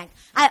 in the bank,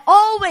 I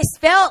always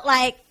felt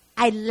like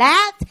I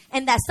lacked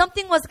and that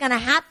something was going to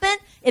happen.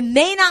 It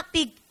may not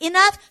be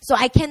enough, so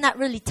I cannot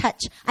really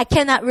touch. I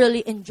cannot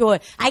really enjoy.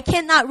 I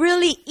cannot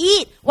really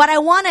eat what I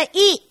want to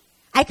eat.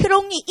 I could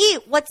only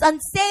eat what's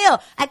on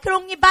sale. I could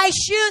only buy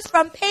shoes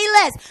from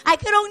Payless. I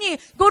could only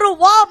go to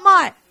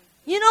Walmart.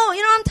 You know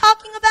what I'm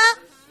talking about?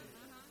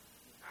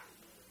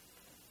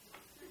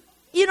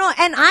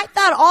 And I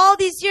thought all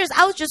these years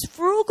I was just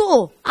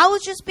frugal. I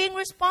was just being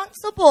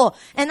responsible.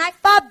 And I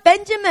thought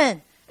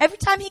Benjamin, every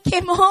time he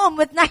came home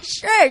with nice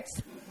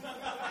shirts.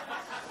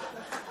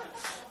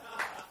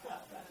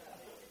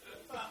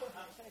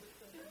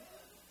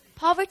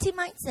 Poverty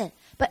mindset.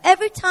 But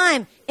every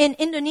time in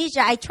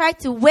Indonesia, I tried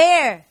to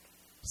wear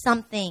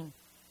something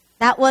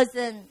that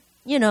wasn't,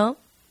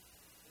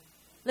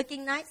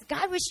 looking nice.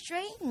 God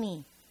restrained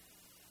me.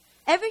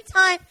 Every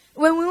time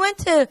when we went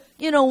to,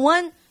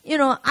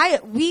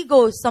 we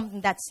go something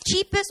that's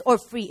cheapest or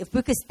free. If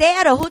we could stay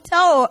at a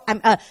hotel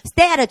or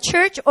stay at a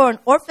church or an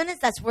orphanage,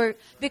 that's where,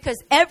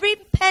 because every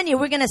penny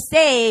we're going to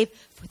save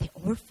for the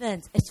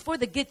orphans. It's for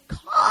the good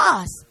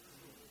cause.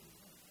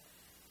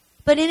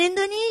 But in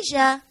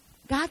Indonesia,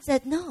 God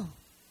said, no,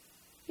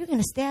 you're going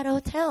to stay at a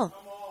hotel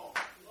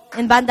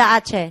in Banda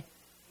Aceh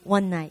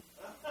one night.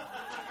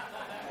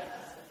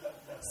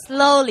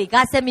 Slowly.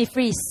 God set me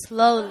free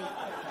slowly.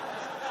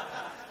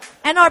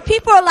 And our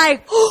people are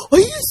like, oh, are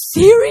you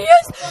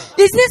serious?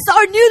 Is this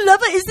our new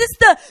level? Is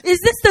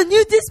this the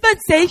new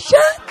dispensation?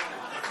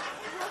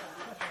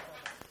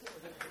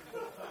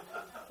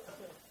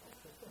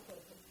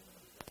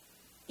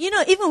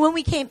 Even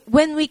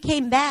when we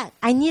came back,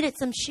 I needed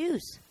some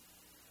shoes.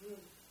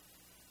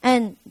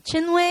 And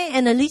Chinwe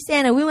and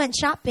Alicia, we went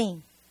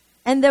shopping.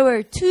 And there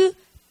were two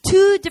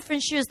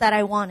different shoes that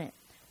I wanted.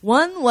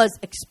 One was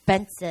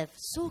expensive,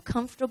 so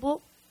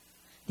comfortable.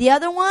 The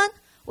other one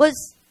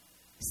was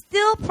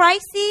still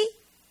pricey,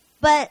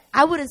 but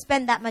I wouldn't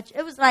spend that much.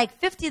 It was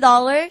like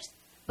 $50,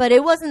 but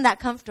it wasn't that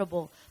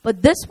comfortable.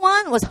 But this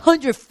one was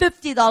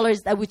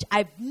 $150, which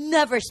I've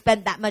never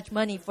spent that much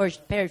money for a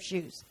pair of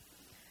shoes.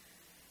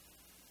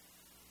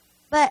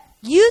 But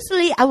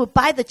usually I would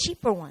buy the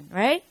cheaper one,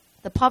 right?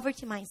 The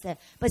poverty mindset.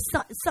 But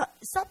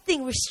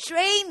something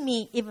restrained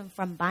me even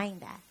from buying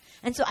that.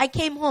 And so I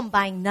came home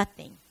buying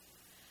nothing.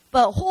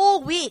 But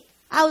whole week,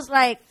 I was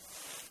like,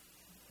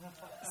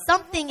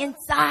 something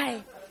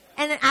inside.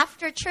 And then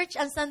after church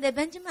on Sunday,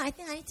 Benjamin, I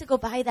think I need to go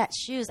buy that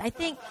shoes. I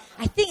think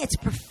it's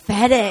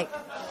prophetic.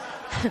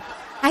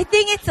 I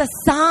think it's a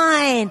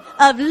sign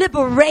of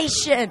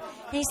liberation. And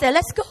he said,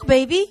 let's go,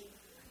 baby.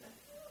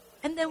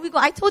 And then we go.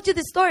 I told you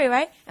the story,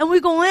 right? And we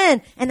go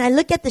in, and I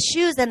look at the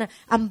shoes, and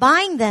I'm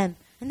buying them.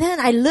 And then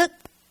I look,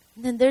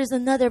 and then there's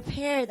another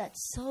pair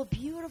that's so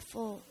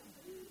beautiful.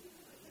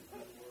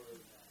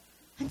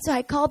 And so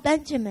I call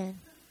Benjamin.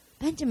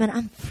 Benjamin,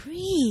 I'm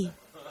free.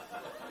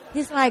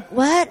 He's like,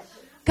 what?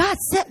 God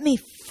set me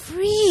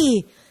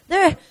free.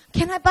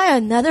 Can I buy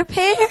another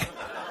pair?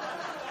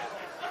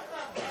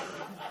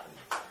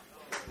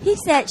 He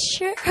said,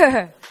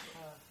 sure.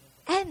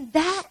 And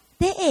that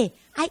day,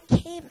 I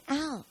came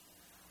out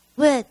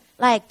with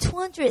like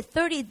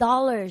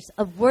 $230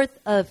 of worth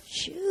of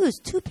shoes,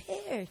 2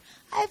 pairs.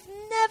 I've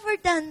never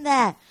done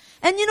that.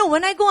 And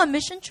when I go on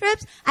mission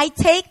trips, I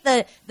take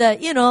the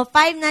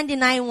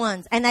 $5.99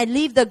 ones and I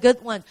leave the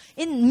good ones.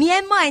 In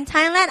Myanmar and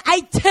Thailand,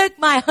 I took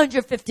my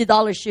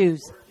 $150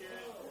 shoes.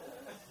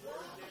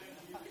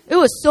 It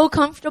was so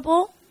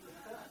comfortable.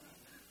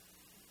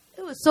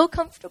 It was so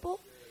comfortable.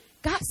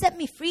 God set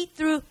me free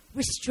through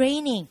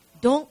restraining.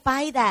 Don't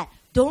buy that.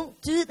 Don't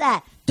do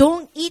that.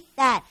 Don't eat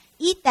that.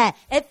 Eat that.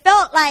 It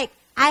felt like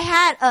I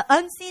had an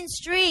unseen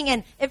string,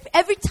 and if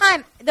every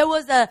time there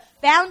was a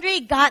boundary,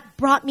 God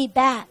brought me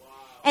back.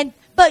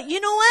 But you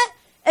know what?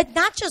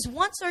 Not just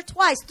once or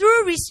twice.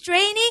 Through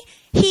restraining,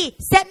 He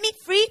set me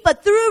free,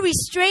 but through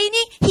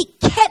restraining, He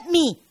kept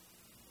me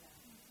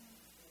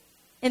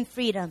in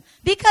freedom.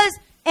 Because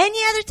any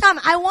other time,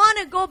 I want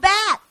to go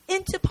back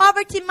into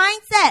poverty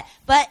mindset.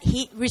 But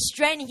He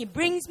restraining, He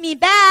brings me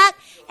back,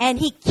 and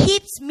He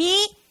keeps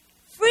me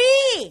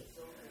free.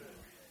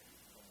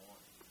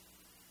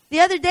 The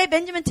other day,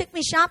 Benjamin took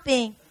me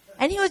shopping,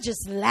 and he was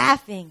just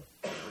laughing.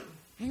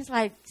 And he's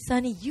like,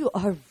 Sonny, you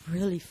are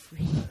really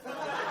free.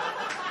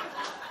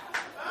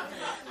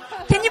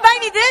 Can you buy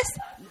me this?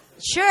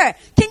 Sure.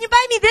 Can you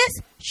buy me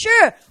this?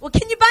 Sure. Well,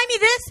 can you buy me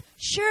this?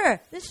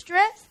 Sure. This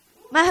dress?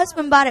 My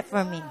husband bought it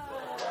for me.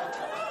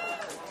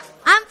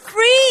 I'm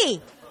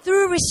free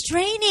through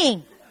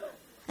restraining.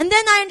 And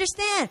then I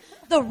understand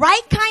the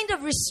right kind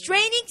of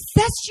restraining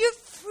sets you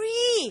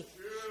free.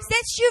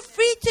 Sets you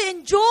free to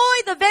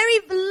enjoy the very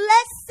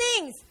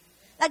blessings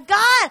that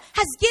God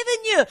has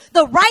given you.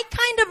 The right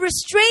kind of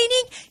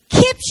restraining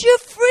keeps you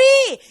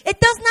free. It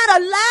does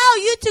not allow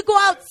you to go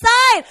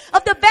outside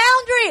of the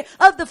boundary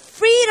of the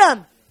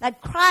freedom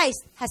that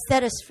Christ has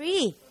set us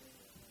free.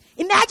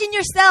 Imagine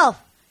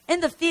yourself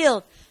in the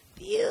field.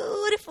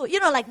 Beautiful.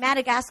 Like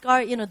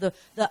Madagascar, the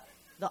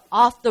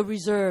off the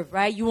reserve,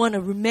 right? You want to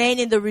remain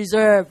in the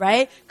reserve,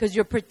 right? Because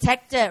you're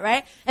protected,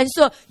 right? And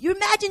so you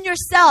imagine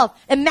yourself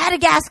in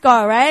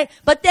Madagascar, right?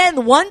 But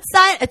then one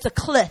side, it's a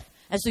cliff.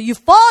 And so you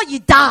fall, you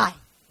die.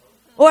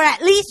 Or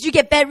at least you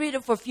get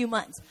bedridden for a few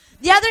months.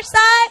 The other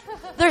side,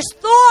 there's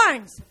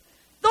thorns.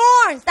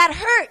 Thorns that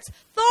hurts.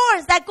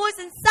 Thorns that goes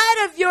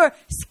inside of your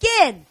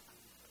skin.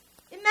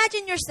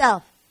 Imagine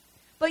yourself.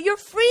 But you're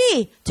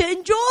free to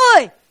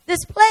enjoy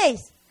this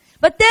place.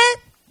 But then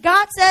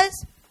God says,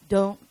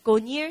 don't go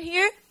near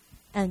here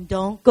and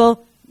don't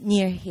go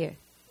near here.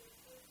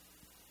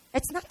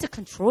 It's not to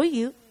control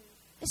you.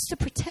 It's to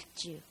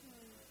protect you.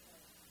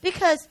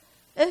 Because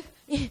if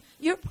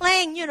you're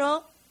playing,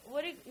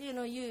 what do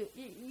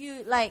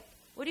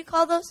you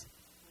call those?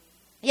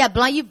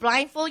 Yeah, you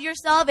blindfold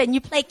yourself and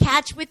you play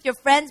catch with your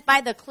friends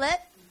by the cliff.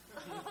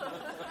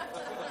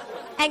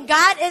 And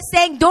God is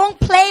saying, don't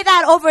play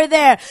that over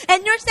there.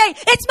 And you're saying,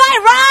 it's my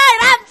right,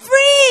 I'm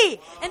free.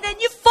 And then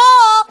you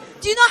fall.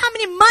 Do you know how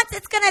many months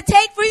it's going to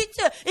take for you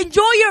to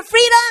enjoy your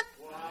freedom?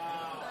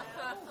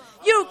 Wow.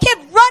 You keep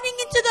running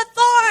into the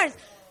thorns.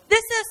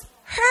 This is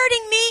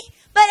hurting me,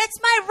 but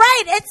it's my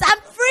right. I'm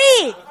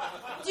free.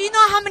 Do you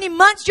know how many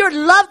months your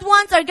loved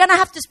ones are going to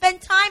have to spend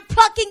time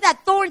plucking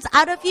that thorns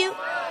out of you?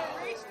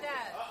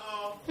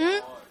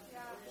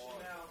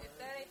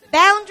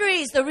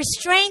 Boundaries, the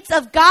restraints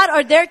of God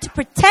are there to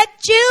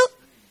protect you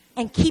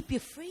and keep you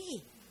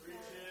free.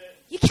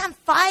 You can't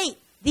fight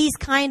these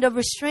kind of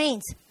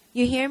restraints.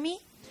 You hear me?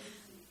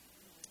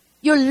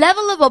 Your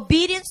level of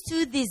obedience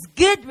to these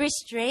good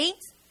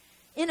restraints,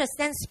 in a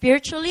sense,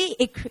 spiritually,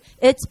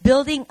 it's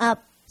building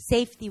up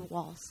safety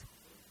walls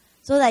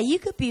so that you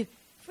could be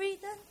free,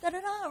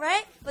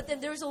 right? But then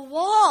there's a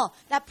wall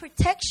that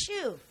protects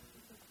you.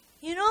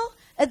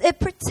 It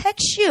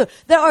protects you.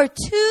 There are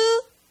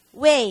 2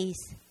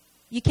 ways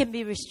you can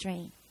be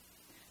restrained.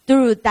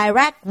 Through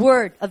direct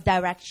word of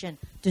direction.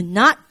 Do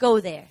not go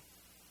there.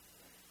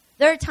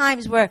 There are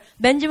times where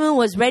Benjamin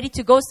was ready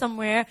to go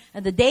somewhere,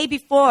 and the day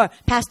before,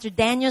 Pastor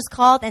Daniels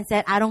called and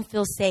said, I don't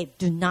feel safe.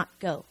 Do not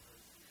go.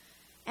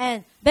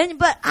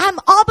 But I'm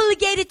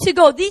obligated to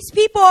go. These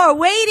people are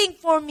waiting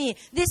for me.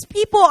 These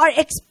people are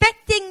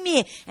expecting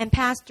me. And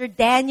Pastor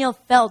Daniel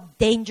felt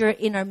danger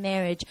in our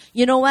marriage.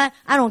 You know what?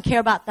 I don't care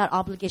about that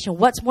obligation.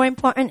 What's more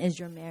important is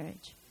your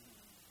marriage.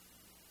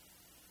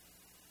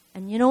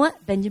 And you know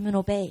what? Benjamin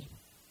obeyed.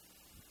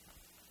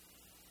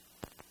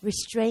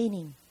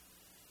 Restraining.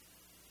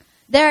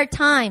 There are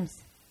times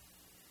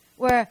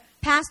where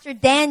Pastor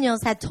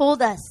Daniels had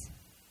told us,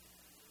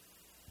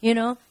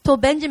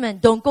 told Benjamin,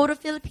 don't go to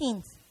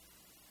Philippines.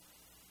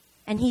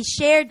 And he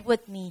shared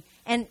with me.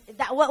 And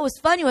what was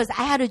funny was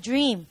I had a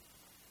dream.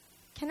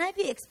 Can I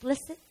be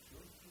explicit?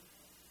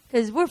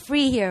 Because we're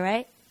free here,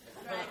 right?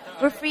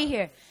 We're free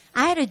here.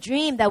 I had a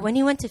dream that when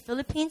he went to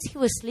Philippines, he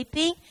was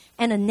sleeping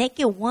and a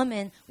naked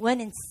woman went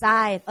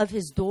inside of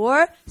his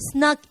door,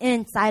 snuck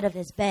inside of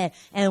his bed.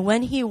 And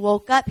when he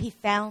woke up, he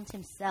found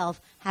himself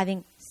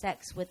having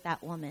sex with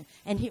that woman.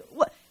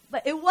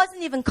 But it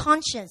wasn't even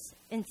conscious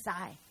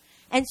inside.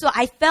 And so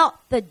I felt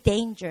the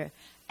danger.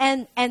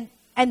 And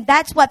And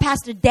that's what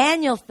Pastor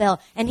Daniel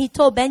felt. And he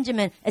told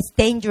Benjamin, it's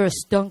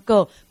dangerous, don't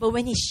go. But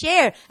when he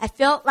shared, I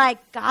felt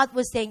like God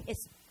was saying,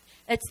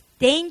 it's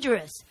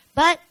dangerous.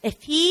 But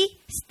if he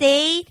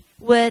stayed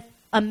with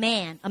a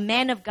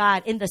man of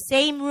God in the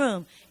same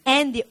room,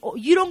 and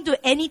you don't do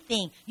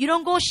anything. You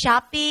don't go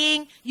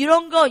shopping. You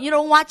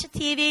don't watch a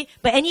TV.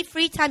 But any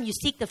free time, you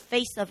seek the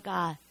face of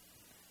God.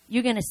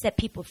 You're going to set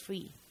people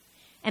free.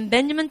 And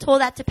Benjamin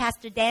told that to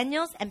Pastor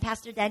Daniels, and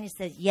Pastor Daniels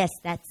said, yes,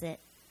 that's it.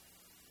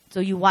 So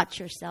you watch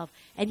yourself.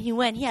 And he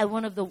went. He had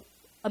one of the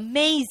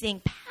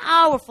amazing,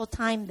 powerful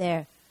time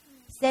there,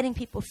 setting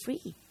people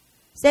free,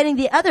 setting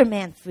the other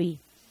man free.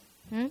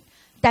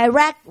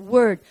 Direct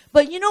word.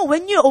 But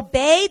when you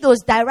obey those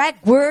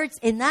direct words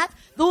enough,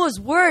 those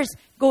words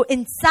go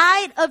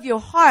inside of your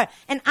heart.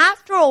 And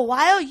after a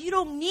while, you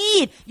don't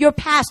need your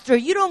pastor.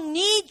 You don't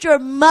need your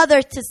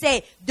mother to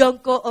say,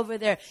 don't go over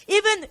there.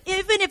 Even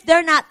if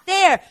they're not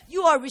there,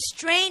 you are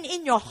restrained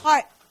in your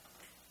heart.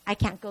 I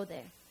can't go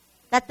there.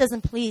 That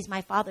doesn't please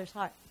my Father's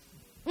heart.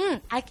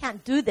 I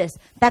can't do this.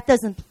 That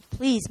doesn't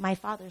please my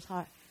Father's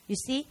heart. You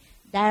see?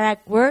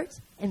 Direct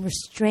words and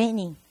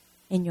restraining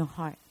in your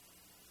heart.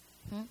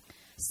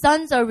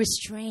 Sons are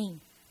restrained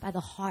by the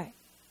heart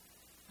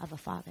of a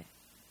father.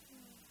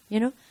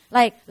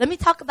 Like, let me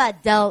talk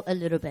about Dell a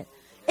little bit.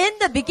 In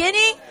the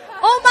beginning,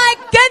 oh my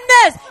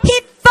goodness,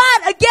 he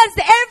fought against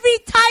every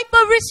type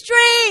of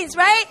restraints,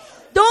 right?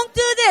 Don't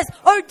do this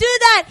or do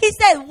that. He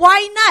said,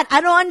 why not?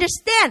 I don't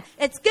understand.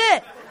 It's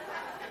good.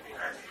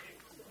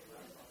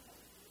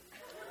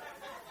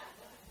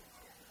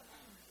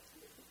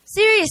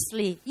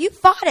 Seriously, you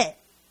fought it,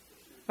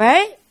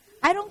 right?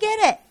 I don't get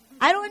it.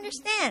 I don't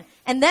understand.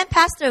 And then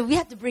we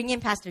had to bring in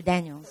Pastor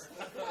Daniels.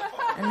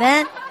 And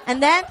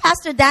then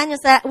Pastor Daniel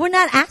said, we're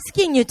not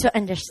asking you to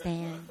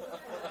understand.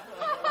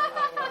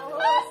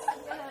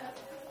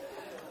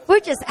 We're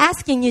just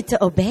asking you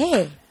to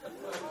obey.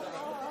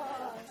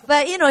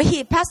 But,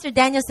 Pastor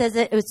Daniel says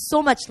it with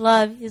so much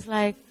love. He's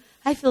like,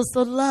 I feel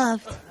so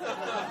loved.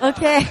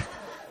 Okay.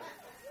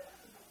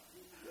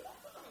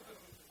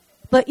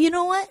 But you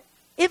know what?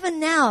 Even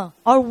now,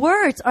 our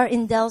words are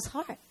in Dell's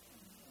heart.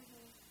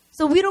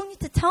 So we don't need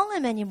to tell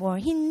him anymore.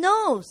 He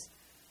knows.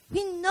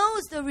 He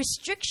knows the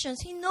restrictions.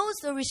 He knows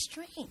the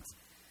restraints.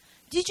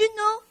 Did you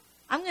know?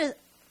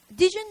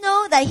 Did you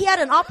know that he had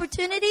an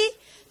opportunity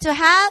to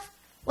have,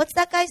 what's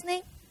that guy's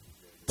name?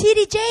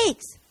 T.D.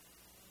 Jakes.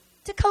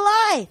 To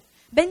collide.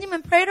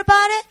 Benjamin prayed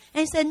about it,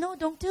 and he said, no,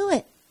 don't do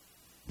it.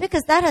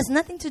 Because that has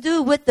nothing to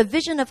do with the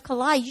vision of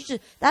collide.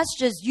 That's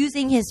just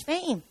using his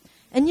fame.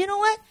 And you know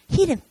what?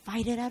 He didn't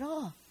fight it at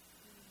all.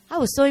 I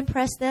was so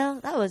impressed, Dale.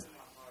 That was...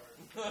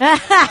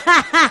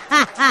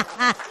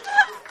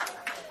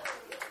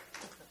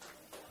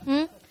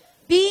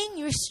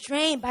 Being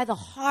restrained by the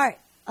heart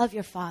of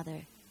your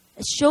father.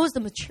 It shows the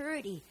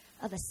maturity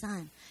of a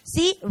son.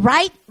 See,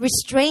 right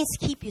restraints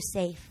keep you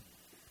safe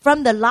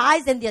from the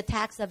lies and the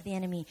attacks of the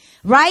enemy.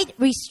 Right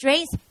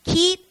restraints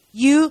keep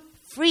you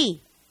free.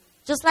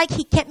 Just like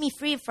he kept me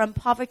free from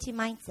poverty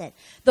mindset.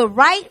 The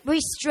right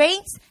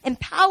restraints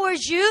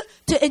empowers you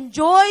to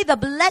enjoy the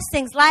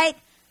blessings like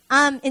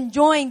I'm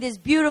enjoying these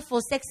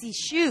beautiful, sexy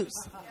shoes.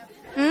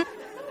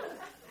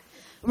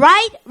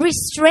 Right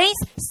restraints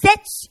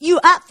sets you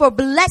up for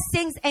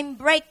blessings and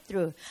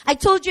breakthrough. I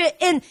told you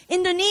in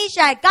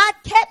Indonesia, God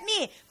kept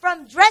me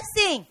from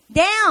dressing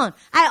down.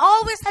 I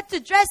always had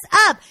to dress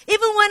up.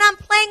 Even when I'm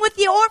playing with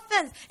the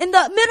orphans. In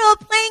the middle of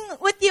playing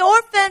with the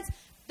orphans,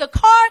 the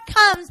car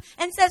comes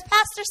and says,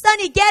 Pastor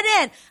Sonny, get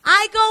in.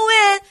 I go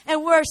in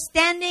and we're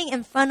standing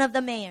in front of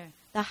the mayor,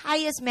 the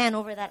highest man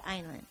over that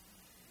island,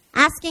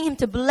 asking him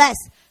to bless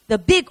the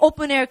big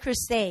open-air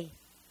crusade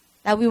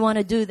that we want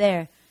to do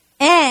there,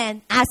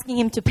 and asking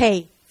him to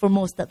pay for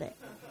most of it.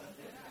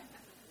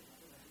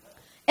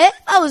 If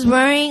I was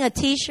wearing a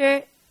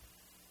T-shirt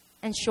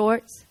and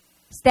shorts,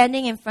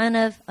 standing in front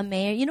of a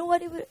mayor, you know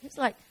what? It's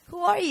like, who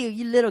are you,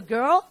 you little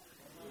girl?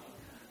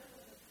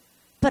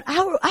 But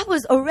I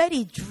was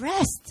already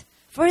dressed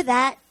for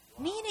that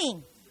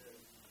meeting.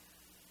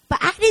 But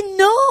I didn't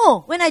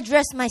know when I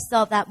dressed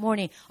myself that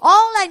morning.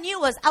 All I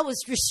knew was I was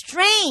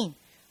restrained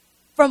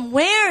from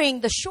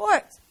wearing the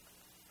shorts.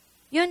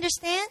 You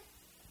understand?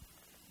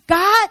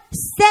 God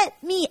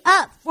set me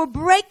up for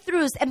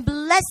breakthroughs and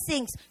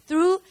blessings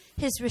through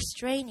his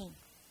restraining.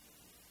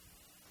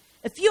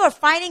 If you are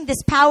fighting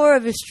this power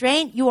of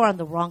restraint, you are on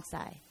the wrong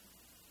side.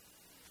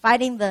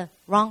 Fighting the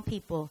wrong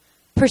people.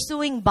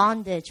 Pursuing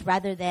bondage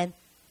rather than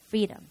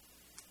freedom.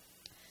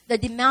 The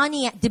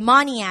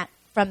demoniac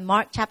from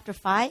Mark chapter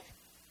 5,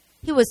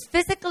 he was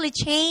physically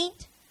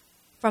chained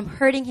from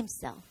hurting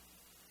himself.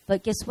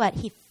 But guess what?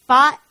 He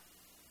fought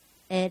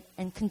it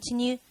and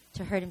continued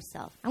to hurt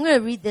himself. I'm going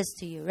to read this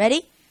to you.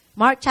 Ready?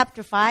 Mark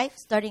chapter 5,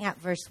 starting at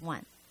verse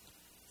 1.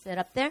 Is it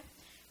up there?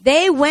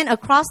 They went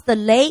across the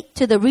lake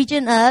to the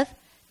region of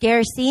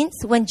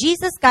Gerasenes. When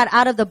Jesus got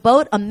out of the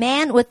boat, a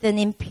man with an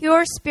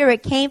impure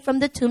spirit came from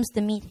the tombs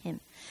to meet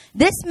him.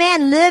 This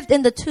man lived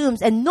in the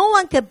tombs, and no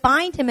one could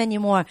bind him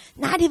anymore,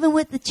 not even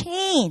with the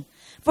chain.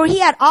 for he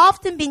had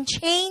often been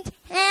chained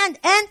hand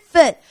and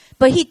foot.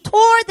 But he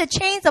tore the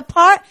chains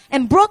apart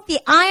and broke the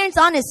irons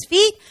on his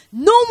feet.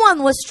 No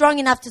one was strong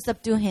enough to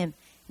subdue him.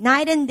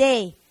 Night and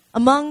day,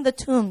 among the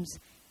tombs,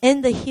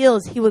 in the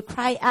hills, he would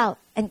cry out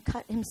and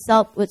cut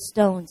himself with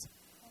stones.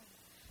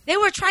 They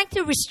were trying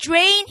to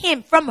restrain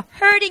him from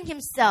hurting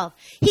himself.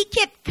 He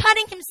kept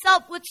cutting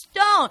himself with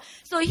stone.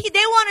 So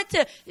they wanted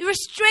to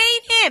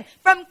restrain him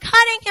from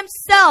cutting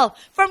himself,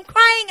 from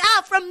crying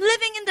out, from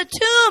living in the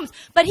tombs.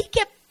 But he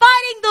kept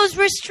fighting those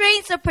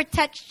restraints of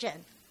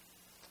protection.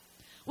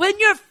 When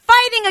you're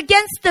fighting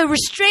against the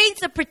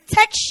restraints of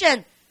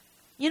protection,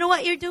 you know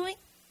what you're doing?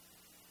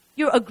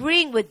 You're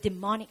agreeing with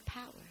demonic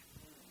power.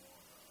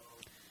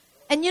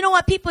 And you know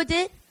what people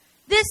did?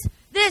 This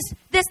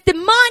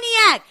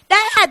demoniac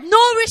that had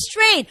no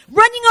restraint,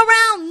 running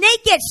around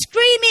naked,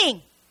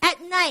 screaming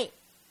at night.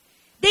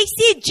 They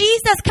see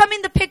Jesus come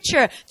in the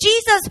picture.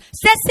 Jesus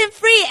sets him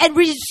free and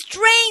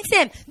restrains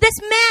him. This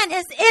man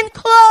is in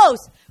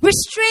clothes,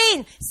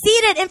 restrained,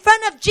 seated in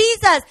front of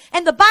Jesus.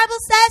 And the Bible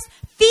says,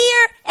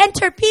 fear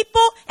entered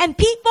people, and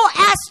people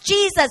asked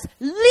Jesus,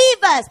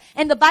 leave us.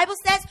 And the Bible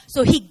says,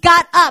 so he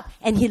got up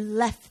and he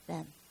left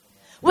them.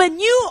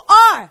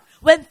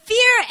 When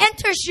fear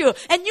enters you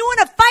and you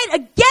want to fight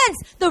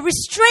against the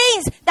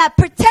restraints that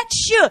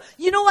protects you,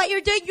 you know what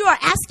you're doing? You are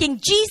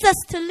asking Jesus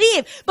to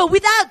leave. But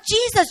without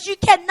Jesus, you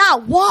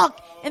cannot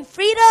walk in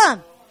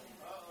freedom.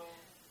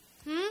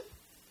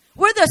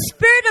 Where the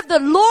Spirit of the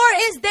Lord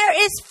is,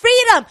 there is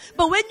freedom.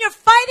 But when you're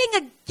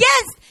fighting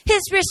against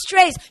his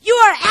restraints, you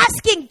are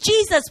asking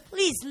Jesus,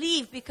 please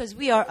leave because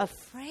we are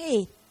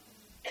afraid.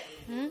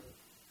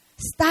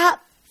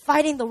 Stop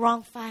fighting the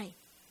wrong fight.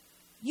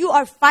 You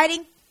are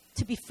fighting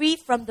to be free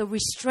from the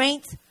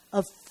restraints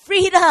of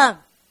freedom.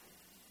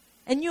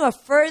 And you are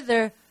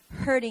further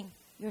hurting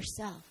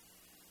yourself.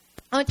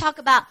 I want to talk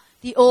about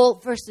the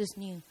old versus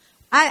new.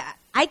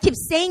 I keep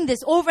saying this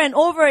over and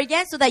over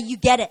again so that you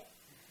get it.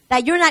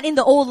 That you're not in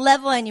the old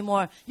level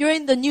anymore. You're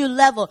in the new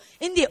level.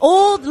 In the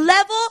old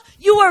level,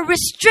 you are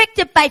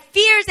restricted by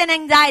fears and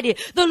anxiety.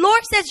 The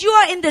Lord says you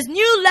are in this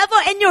new level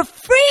and you're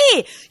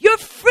free. You're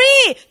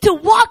free to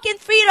walk in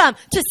freedom,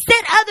 to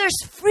set others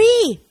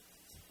free.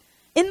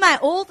 In my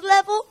old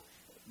level,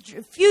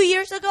 a few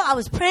years ago, I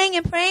was praying,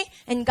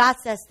 and God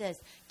says this,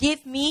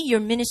 give me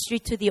your ministry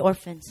to the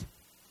orphans.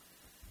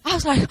 I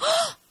was like,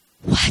 oh,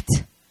 what?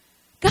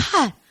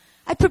 God,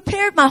 I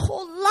prepared my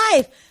whole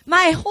life.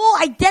 My whole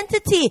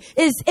identity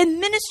is in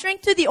ministering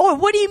to the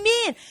orphans. What do you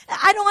mean?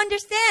 I don't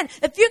understand.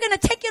 If you're going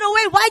to take it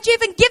away, why'd you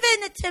even give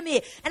it to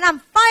me? And I'm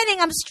fighting.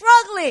 I'm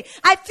struggling.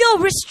 I feel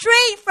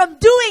restrained from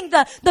doing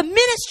the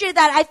ministry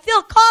that I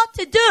feel called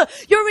to do.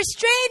 You're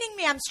restraining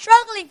me. I'm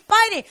struggling,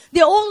 fighting.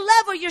 The old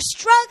level, you're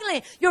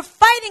struggling. You're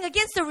fighting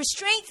against the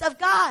restraints of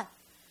God.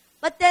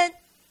 But then,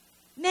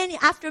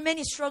 after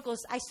many struggles,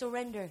 I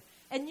surrender.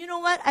 And you know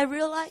what I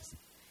realized?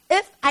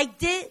 If I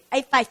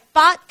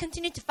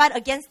continued to fight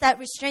against that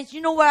restraint,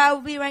 you know where I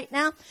would be right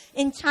now?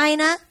 In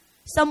China,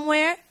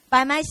 somewhere,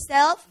 by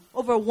myself,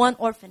 over one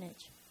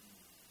orphanage.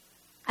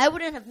 I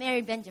wouldn't have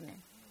married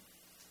Benjamin.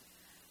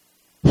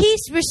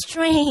 His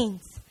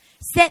restraints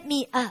set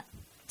me up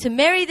to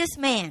marry this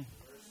man,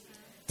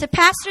 to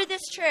pastor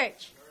this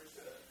church,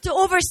 to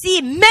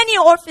oversee many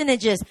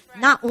orphanages,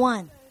 not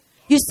one.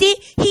 You see,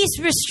 his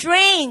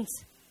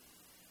restraints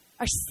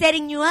are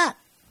setting you up.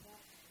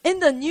 In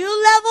the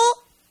new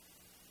level,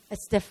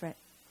 it's different.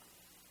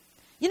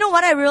 You know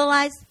what I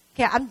realized?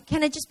 Okay,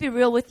 can I just be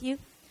real with you?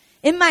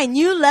 In my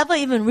new level,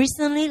 even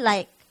recently,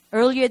 like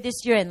earlier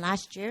this year and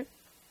last year,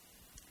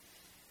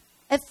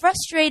 it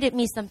frustrated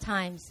me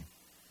sometimes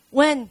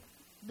when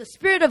the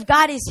Spirit of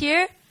God is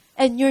here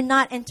and you're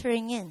not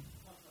entering in.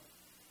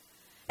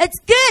 It's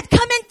good.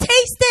 Come and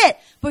taste it.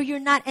 But you're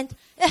not.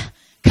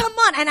 Come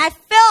on. And I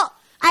felt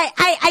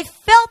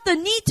the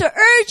need to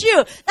urge you.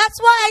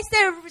 That's why I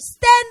said,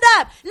 stand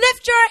up,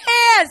 lift your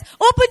hands,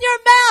 open your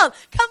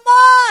mouth. Come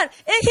on.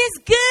 He's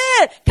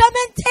good. Come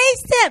and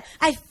taste him.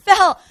 I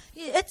felt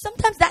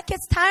sometimes that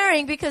gets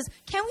tiring because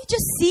can't we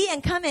just see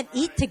and come and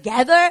eat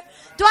together?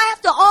 Do I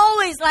have to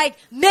always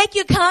make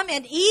you come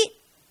and eat?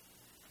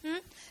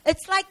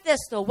 It's like this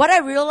though. What I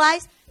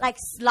realized, like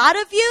a lot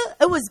of you,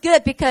 it was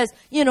good because,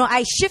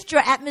 I shift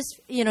your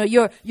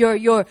atmosphere,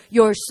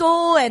 your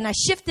soul, and I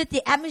shifted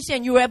the atmosphere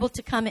and you were able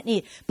to come and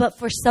eat. But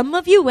for some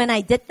of you, when I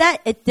did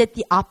that, it did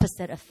the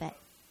opposite effect.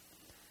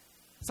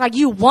 It's like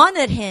you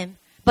wanted him,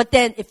 but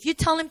then if you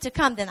tell him to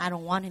come, then I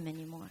don't want him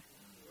anymore.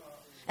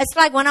 It's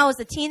like when I was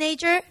a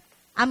teenager,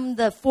 I'm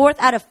the 4th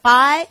out of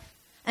 5,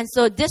 and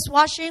so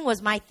dishwashing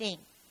was my thing.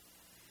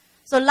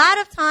 So a lot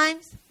of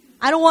times,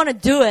 I don't want to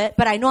do it,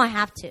 but I know I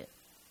have to.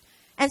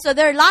 And so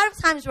there are a lot of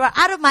times where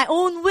out of my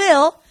own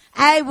will,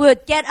 I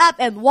would get up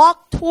and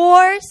walk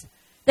towards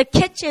the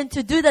kitchen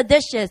to do the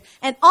dishes.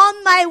 And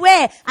on my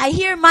way, I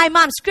hear my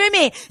mom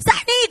screaming,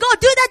 Sunny, go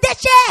do the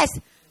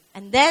dishes!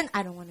 And then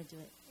I don't want to do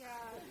it. Yeah.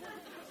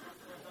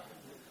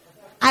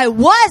 I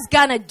was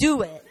gonna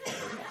do it.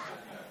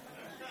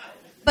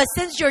 But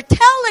since you're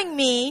telling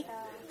me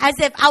as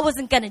if I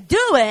wasn't gonna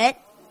do it,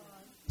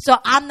 So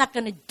I'm not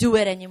going to do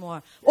it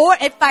anymore. Or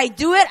if I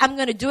do it, I'm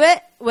going to do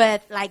it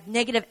with like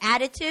negative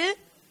attitude.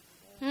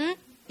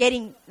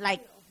 Getting like,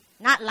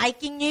 not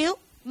liking you,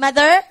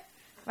 mother.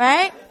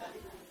 Right?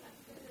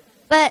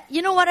 But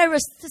you know what?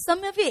 To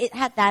some of you, it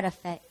had that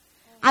effect.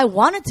 I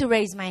wanted to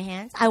raise my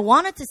hands. I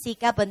wanted to seek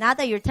God. But now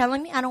that you're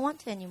telling me, I don't want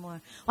to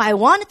anymore. Well, I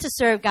wanted to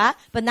serve God.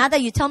 But now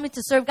that you tell me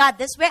to serve God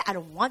this way, I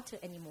don't want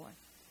to anymore.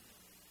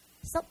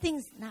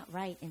 Something's not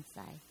right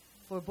inside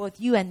for both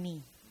you and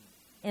me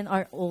in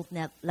our old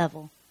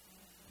level.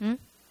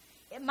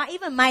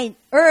 Even my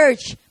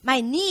urge,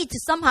 my need to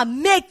somehow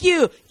make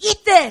you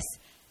eat this.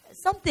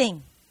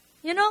 Something,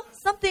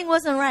 something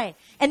wasn't right.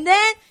 And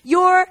then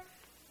your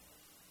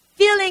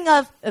feeling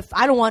of, if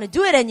I don't want to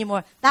do it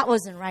anymore, that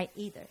wasn't right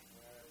either.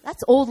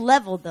 That's old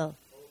level though.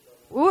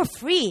 We're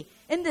free.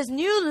 In this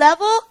new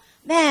level,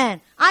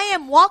 man, I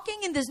am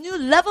walking in this new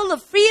level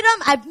of freedom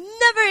I've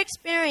never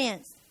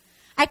experienced.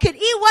 I could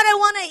eat what I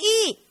want to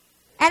eat.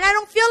 And I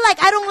don't feel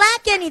like I don't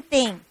lack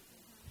anything.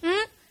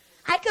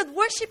 I could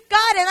worship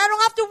God and I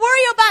don't have to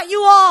worry about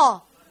you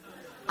all.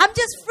 I'm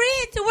just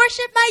free to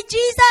worship my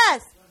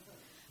Jesus.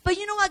 But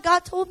you know what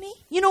God told me?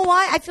 You know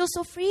why I feel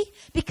so free?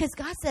 Because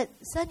God said,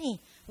 Sonny,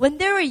 when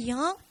they were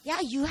young,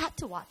 you had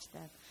to watch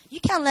them. You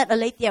can't let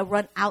Alethea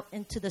run out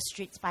into the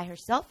streets by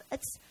herself.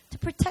 It's to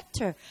protect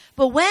her.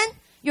 But when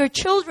your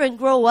children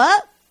grow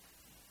up,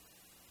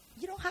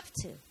 you don't have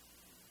to.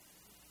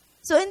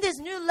 So in this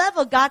new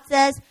level, God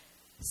says,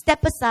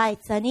 step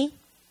aside, Sonny.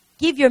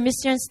 Give your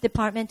missions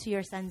department to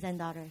your sons and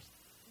daughters.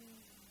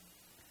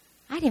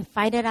 I didn't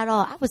fight it at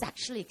all. I was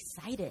actually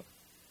excited.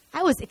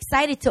 I was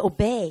excited to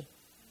obey.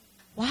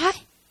 Why?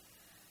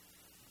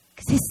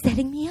 Because He's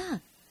setting me up.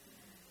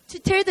 To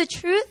tell the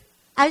truth,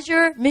 as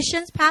your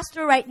missions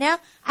pastor right now,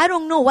 I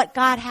don't know what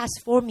God has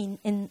for me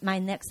in my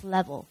next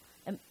level,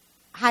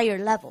 higher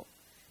level.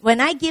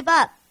 When I give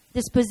up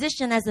this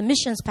position as a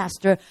missions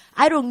pastor,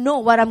 I don't know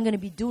what I'm going to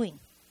be doing.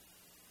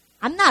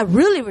 I'm not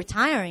really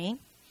retiring.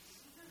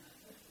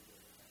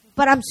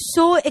 But I'm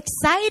so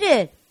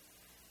excited.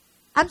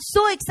 I'm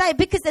so excited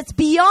because it's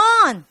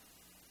beyond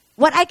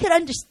what I could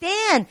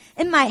understand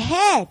in my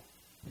head.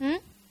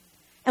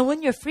 And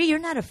when you're free, you're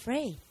not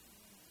afraid.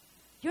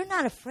 You're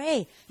not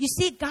afraid. You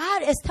see,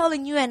 God is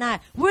telling you and I,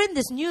 we're in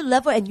this new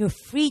level and you're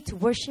free to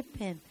worship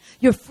Him.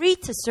 You're free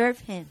to serve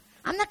Him.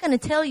 I'm not going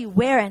to tell you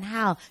where and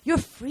how. You're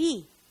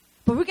free.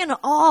 But we're going to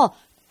all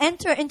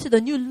enter into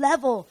the new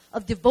level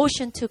of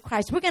devotion to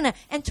Christ. We're going to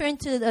enter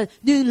into the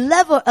new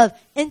level of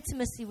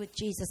intimacy with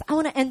Jesus. I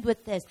want to end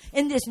with this.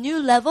 In this new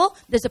level,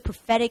 there's a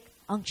prophetic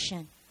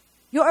unction.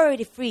 You're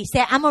already free.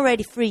 Say, I'm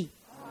already free.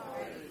 I'm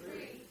already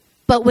free.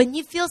 But when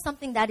you feel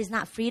something that is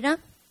not freedom,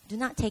 do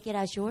not take it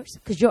as yours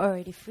because you're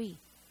already free.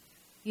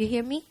 You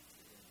hear me?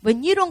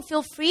 When you don't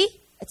feel free,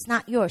 it's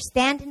not yours.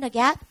 Stand in the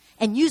gap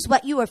and use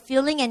what you are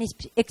feeling and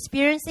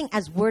experiencing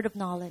as word of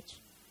knowledge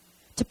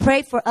to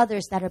pray for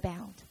others that are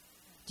bound.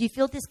 Do you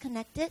feel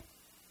disconnected?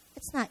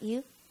 It's not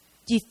you.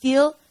 Do you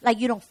feel like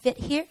you don't fit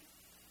here?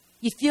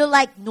 You feel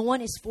like no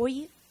one is for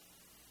you?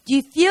 Do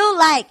you feel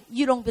like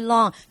you don't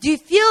belong? Do you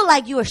feel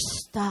like you are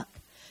stuck?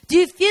 Do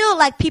you feel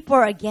like people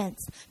are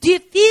against? Do you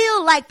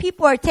feel like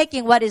people are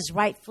taking what is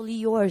rightfully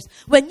yours?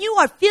 When you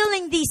are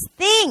feeling these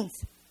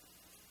things,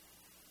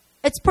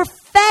 it's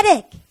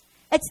prophetic.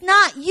 It's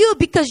not you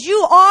because you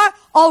are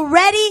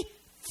already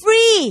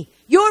free.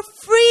 You're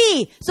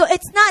free. So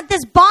it's not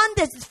this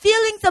bondage,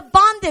 feelings of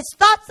bondage,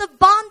 thoughts of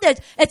bondage.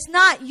 It's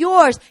not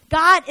yours.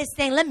 God is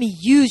saying, let me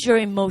use your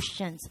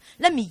emotions.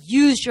 Let me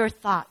use your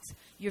thoughts.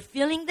 You're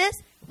feeling this?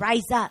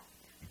 Rise up.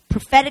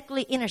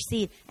 Prophetically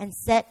intercede and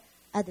set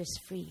others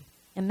free.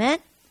 Amen?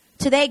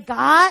 Today,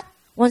 God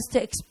wants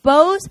to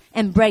expose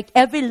and break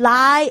every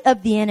lie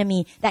of the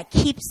enemy that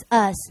keeps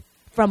us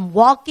from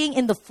walking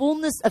in the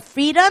fullness of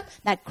freedom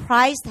that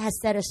Christ has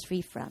set us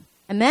free from.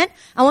 Amen?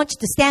 I want you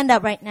to stand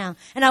up right now.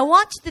 And I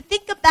want you to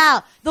think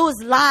about those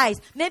lies.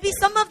 Maybe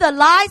some of the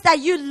lies that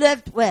you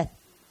lived with.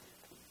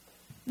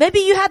 Maybe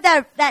you have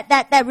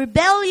that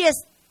rebellious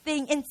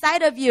thing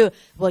inside of you.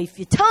 Well, if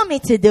you tell me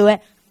to do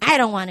it, I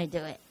don't want to do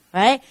it.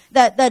 Right?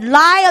 The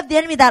lie of the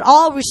enemy that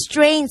all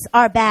restraints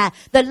are bad.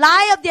 The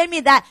lie of the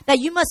enemy that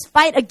you must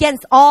fight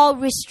against all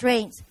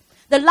restraints.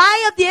 The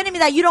lie of the enemy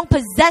that you don't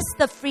possess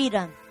the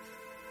freedom.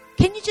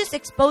 Can you just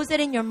expose it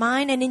in your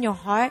mind and in your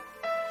heart?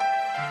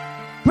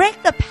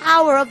 Break the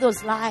power of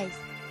those lies.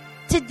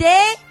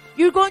 Today,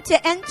 you're going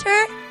to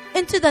enter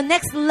into the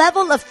next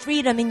level of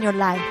freedom in your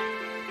life.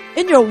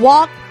 In your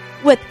walk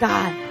with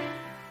God.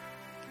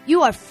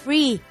 You are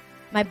free,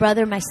 my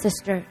brother, my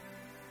sister.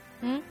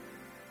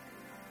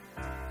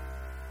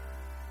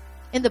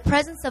 In the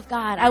presence of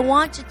God, I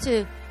want you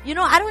to,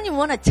 I don't even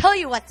want to tell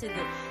you what to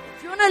do.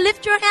 If you want to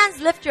lift your hands,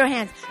 lift your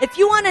hands. If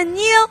you want to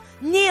kneel,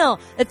 kneel.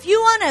 If you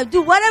want to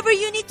do whatever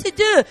you need to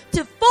do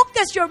to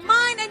focus your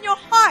mind and your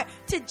heart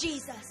to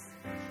Jesus,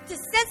 to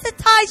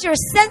sensitize your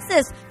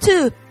senses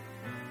to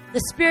the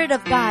Spirit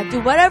of God,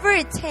 do whatever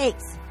it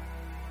takes.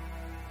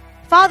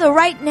 Father,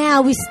 right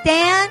now we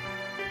stand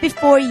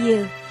before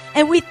you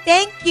and we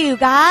thank you,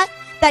 God,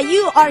 that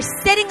you are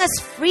setting us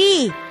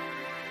free.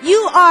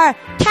 you are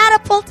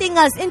catapulting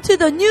us into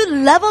the new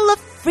level of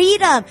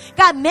freedom.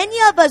 God, many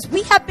of us,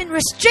 we have been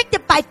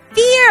restricted by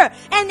fear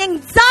and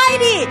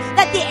anxiety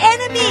that the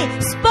enemy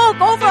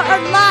spoke over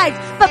our lives.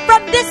 But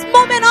from this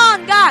moment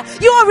on, God,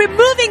 you are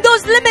removing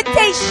those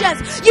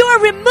limitations. You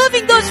are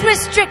removing those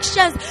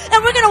restrictions. And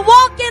we're going to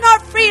walk in our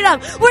freedom.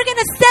 We're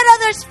going to set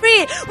others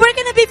free. We're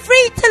going to be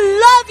free to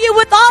love you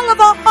with all of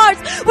our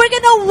hearts. We're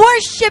going to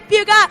worship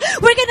you, God.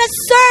 We're going to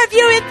serve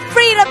you in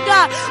freedom,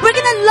 God. We're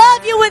going to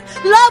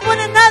love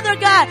one another,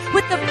 God,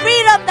 with the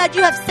freedom that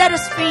you have set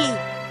us free.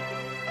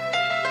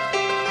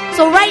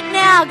 So right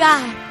now,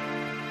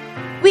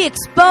 God, we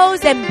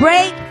expose and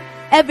break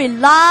every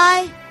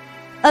lie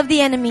of the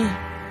enemy.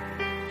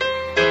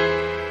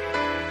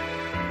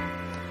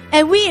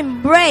 And we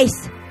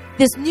embrace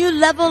this new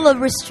level of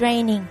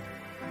restraining.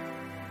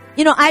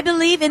 You know, I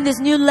believe in this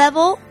new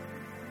level,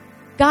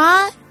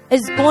 God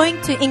is going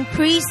to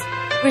increase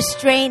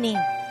restraining,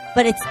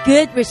 but it's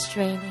good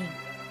restraining.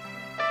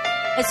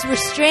 It's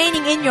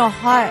restraining in your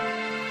heart,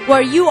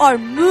 where you are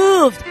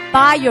moved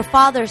by your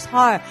Father's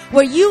heart,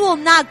 where you will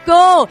not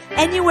go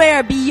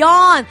anywhere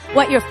beyond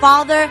what your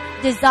Father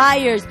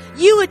desires.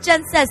 You would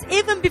just says,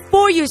 even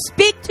before you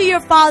speak to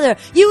your Father,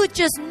 you would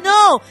just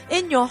know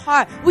in your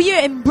heart. Will you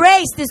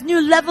embrace this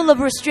new level of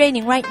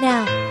restraining right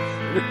now?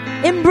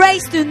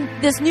 Embrace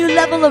this new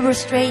level of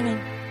restraining.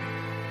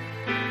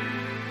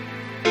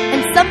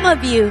 And some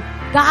of you,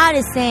 God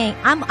is saying,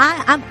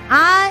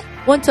 I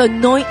want to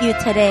anoint you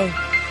today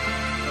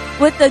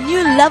with the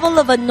new level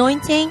of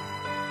anointing,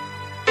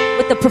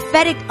 with the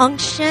prophetic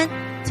unction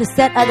to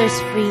set others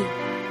free.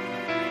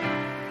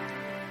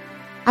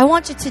 I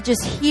want you to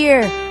just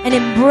hear and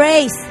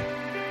embrace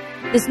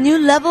this new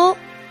level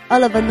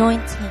of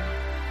anointing.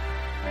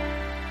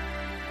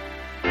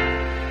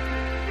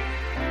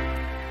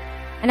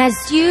 And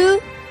as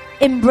you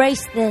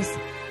embrace this,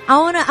 I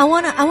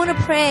wanna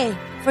pray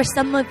for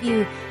some of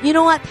you. You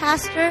know what,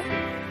 Pastor?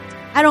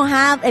 I don't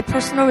have a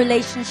personal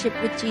relationship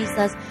with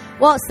Jesus.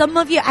 Well, some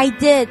of you I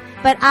did,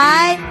 but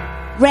I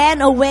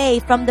ran away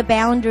from the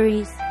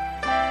boundaries.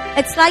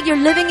 It's like you're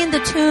living in the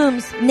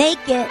tombs,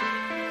 naked.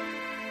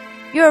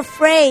 You're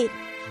afraid.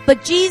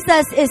 But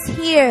Jesus is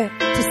here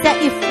to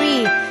set you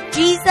free.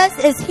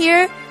 Jesus is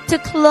here to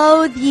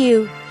clothe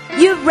you.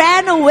 You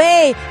ran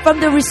away from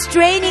the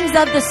restrainings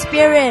of the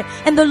Spirit,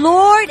 and the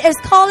Lord is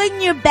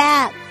calling you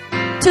back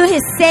to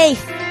His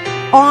safe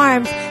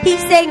arms. He's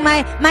saying,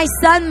 my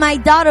son, my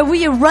daughter, will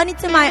you run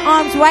into my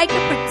arms where I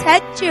can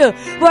protect you,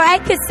 where I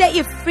can set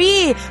you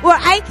free, where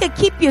I can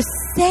keep you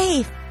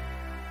safe?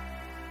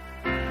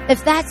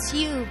 If that's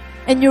you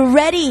and you're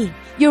ready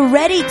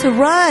to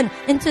run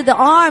into the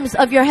arms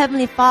of your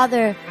Heavenly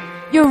Father.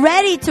 You're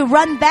ready to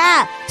run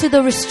back to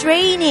the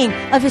restraining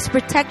of His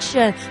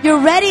protection.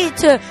 You're ready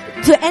to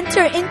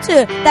enter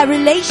into that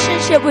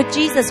relationship with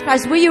Jesus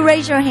Christ. Will you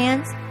raise your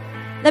hands?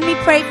 Let me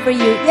pray for you.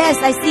 Yes,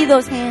 I see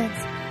those hands.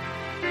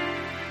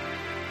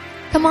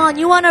 Come on,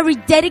 you want to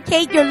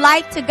rededicate your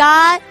life to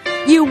God?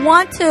 You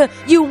want to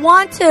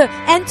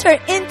enter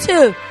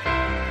into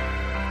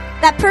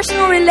that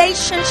personal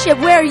relationship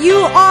where you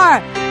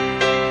are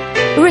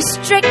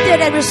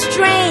restricted and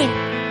restrained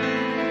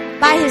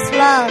by His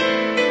love.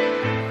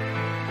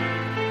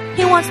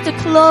 He wants to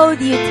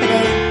clothe you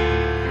today.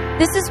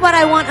 This is what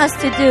I want us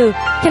to do.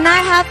 Can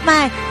I have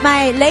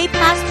my lay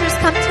pastors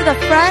come to the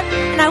front?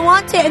 And I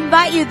want to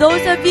invite you, those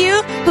of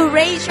you who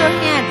raise your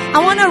hand. I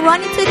want to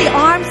run into the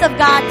arms of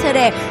God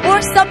today.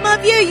 Or some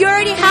of you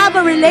already have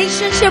a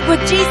relationship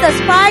with Jesus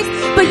Christ,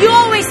 but you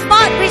always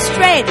fought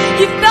restraint.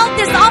 You felt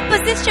this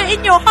opposition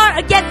in your heart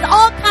against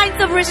all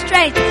kinds of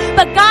restraints.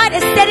 But God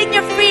is setting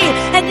you free,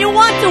 and you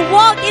want to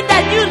walk in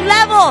that new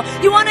level.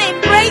 You want to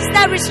embrace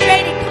that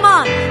restraining. Come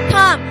on,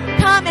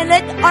 come and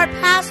let our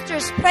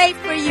pastors pray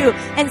for you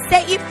and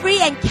set you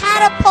free and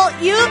catapult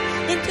you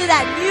into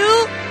that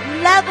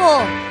new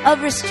level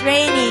of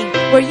restraining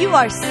where you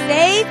are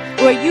safe,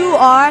 where you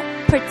are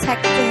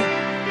protected.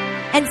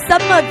 And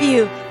some of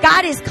you,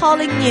 God is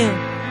calling you.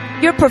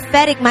 You're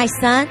prophetic, my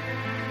son.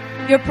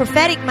 You're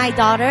prophetic, my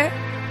daughter.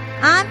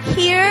 I'm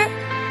here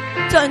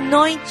to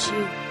anoint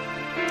you.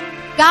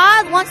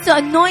 God wants to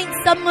anoint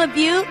some of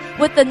you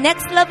with the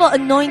next level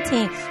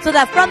anointing, so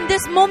that from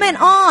this moment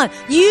on,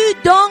 you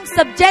don't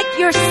subject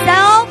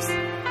yourselves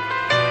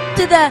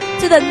to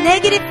the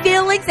negative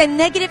feelings and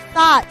negative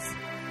thoughts.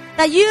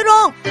 That you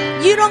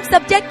don't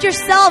subject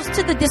yourselves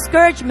to the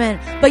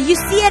discouragement, but you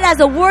see it as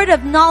a word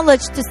of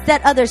knowledge to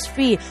set others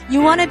free.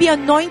 You want to be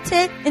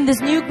anointed in this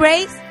new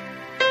grace,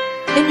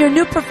 in your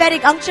new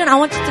prophetic unction? I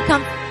want you to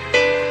come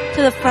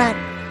to the front,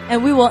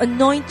 and we will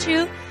anoint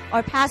you.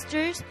 Our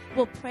pastors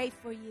will pray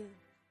for you.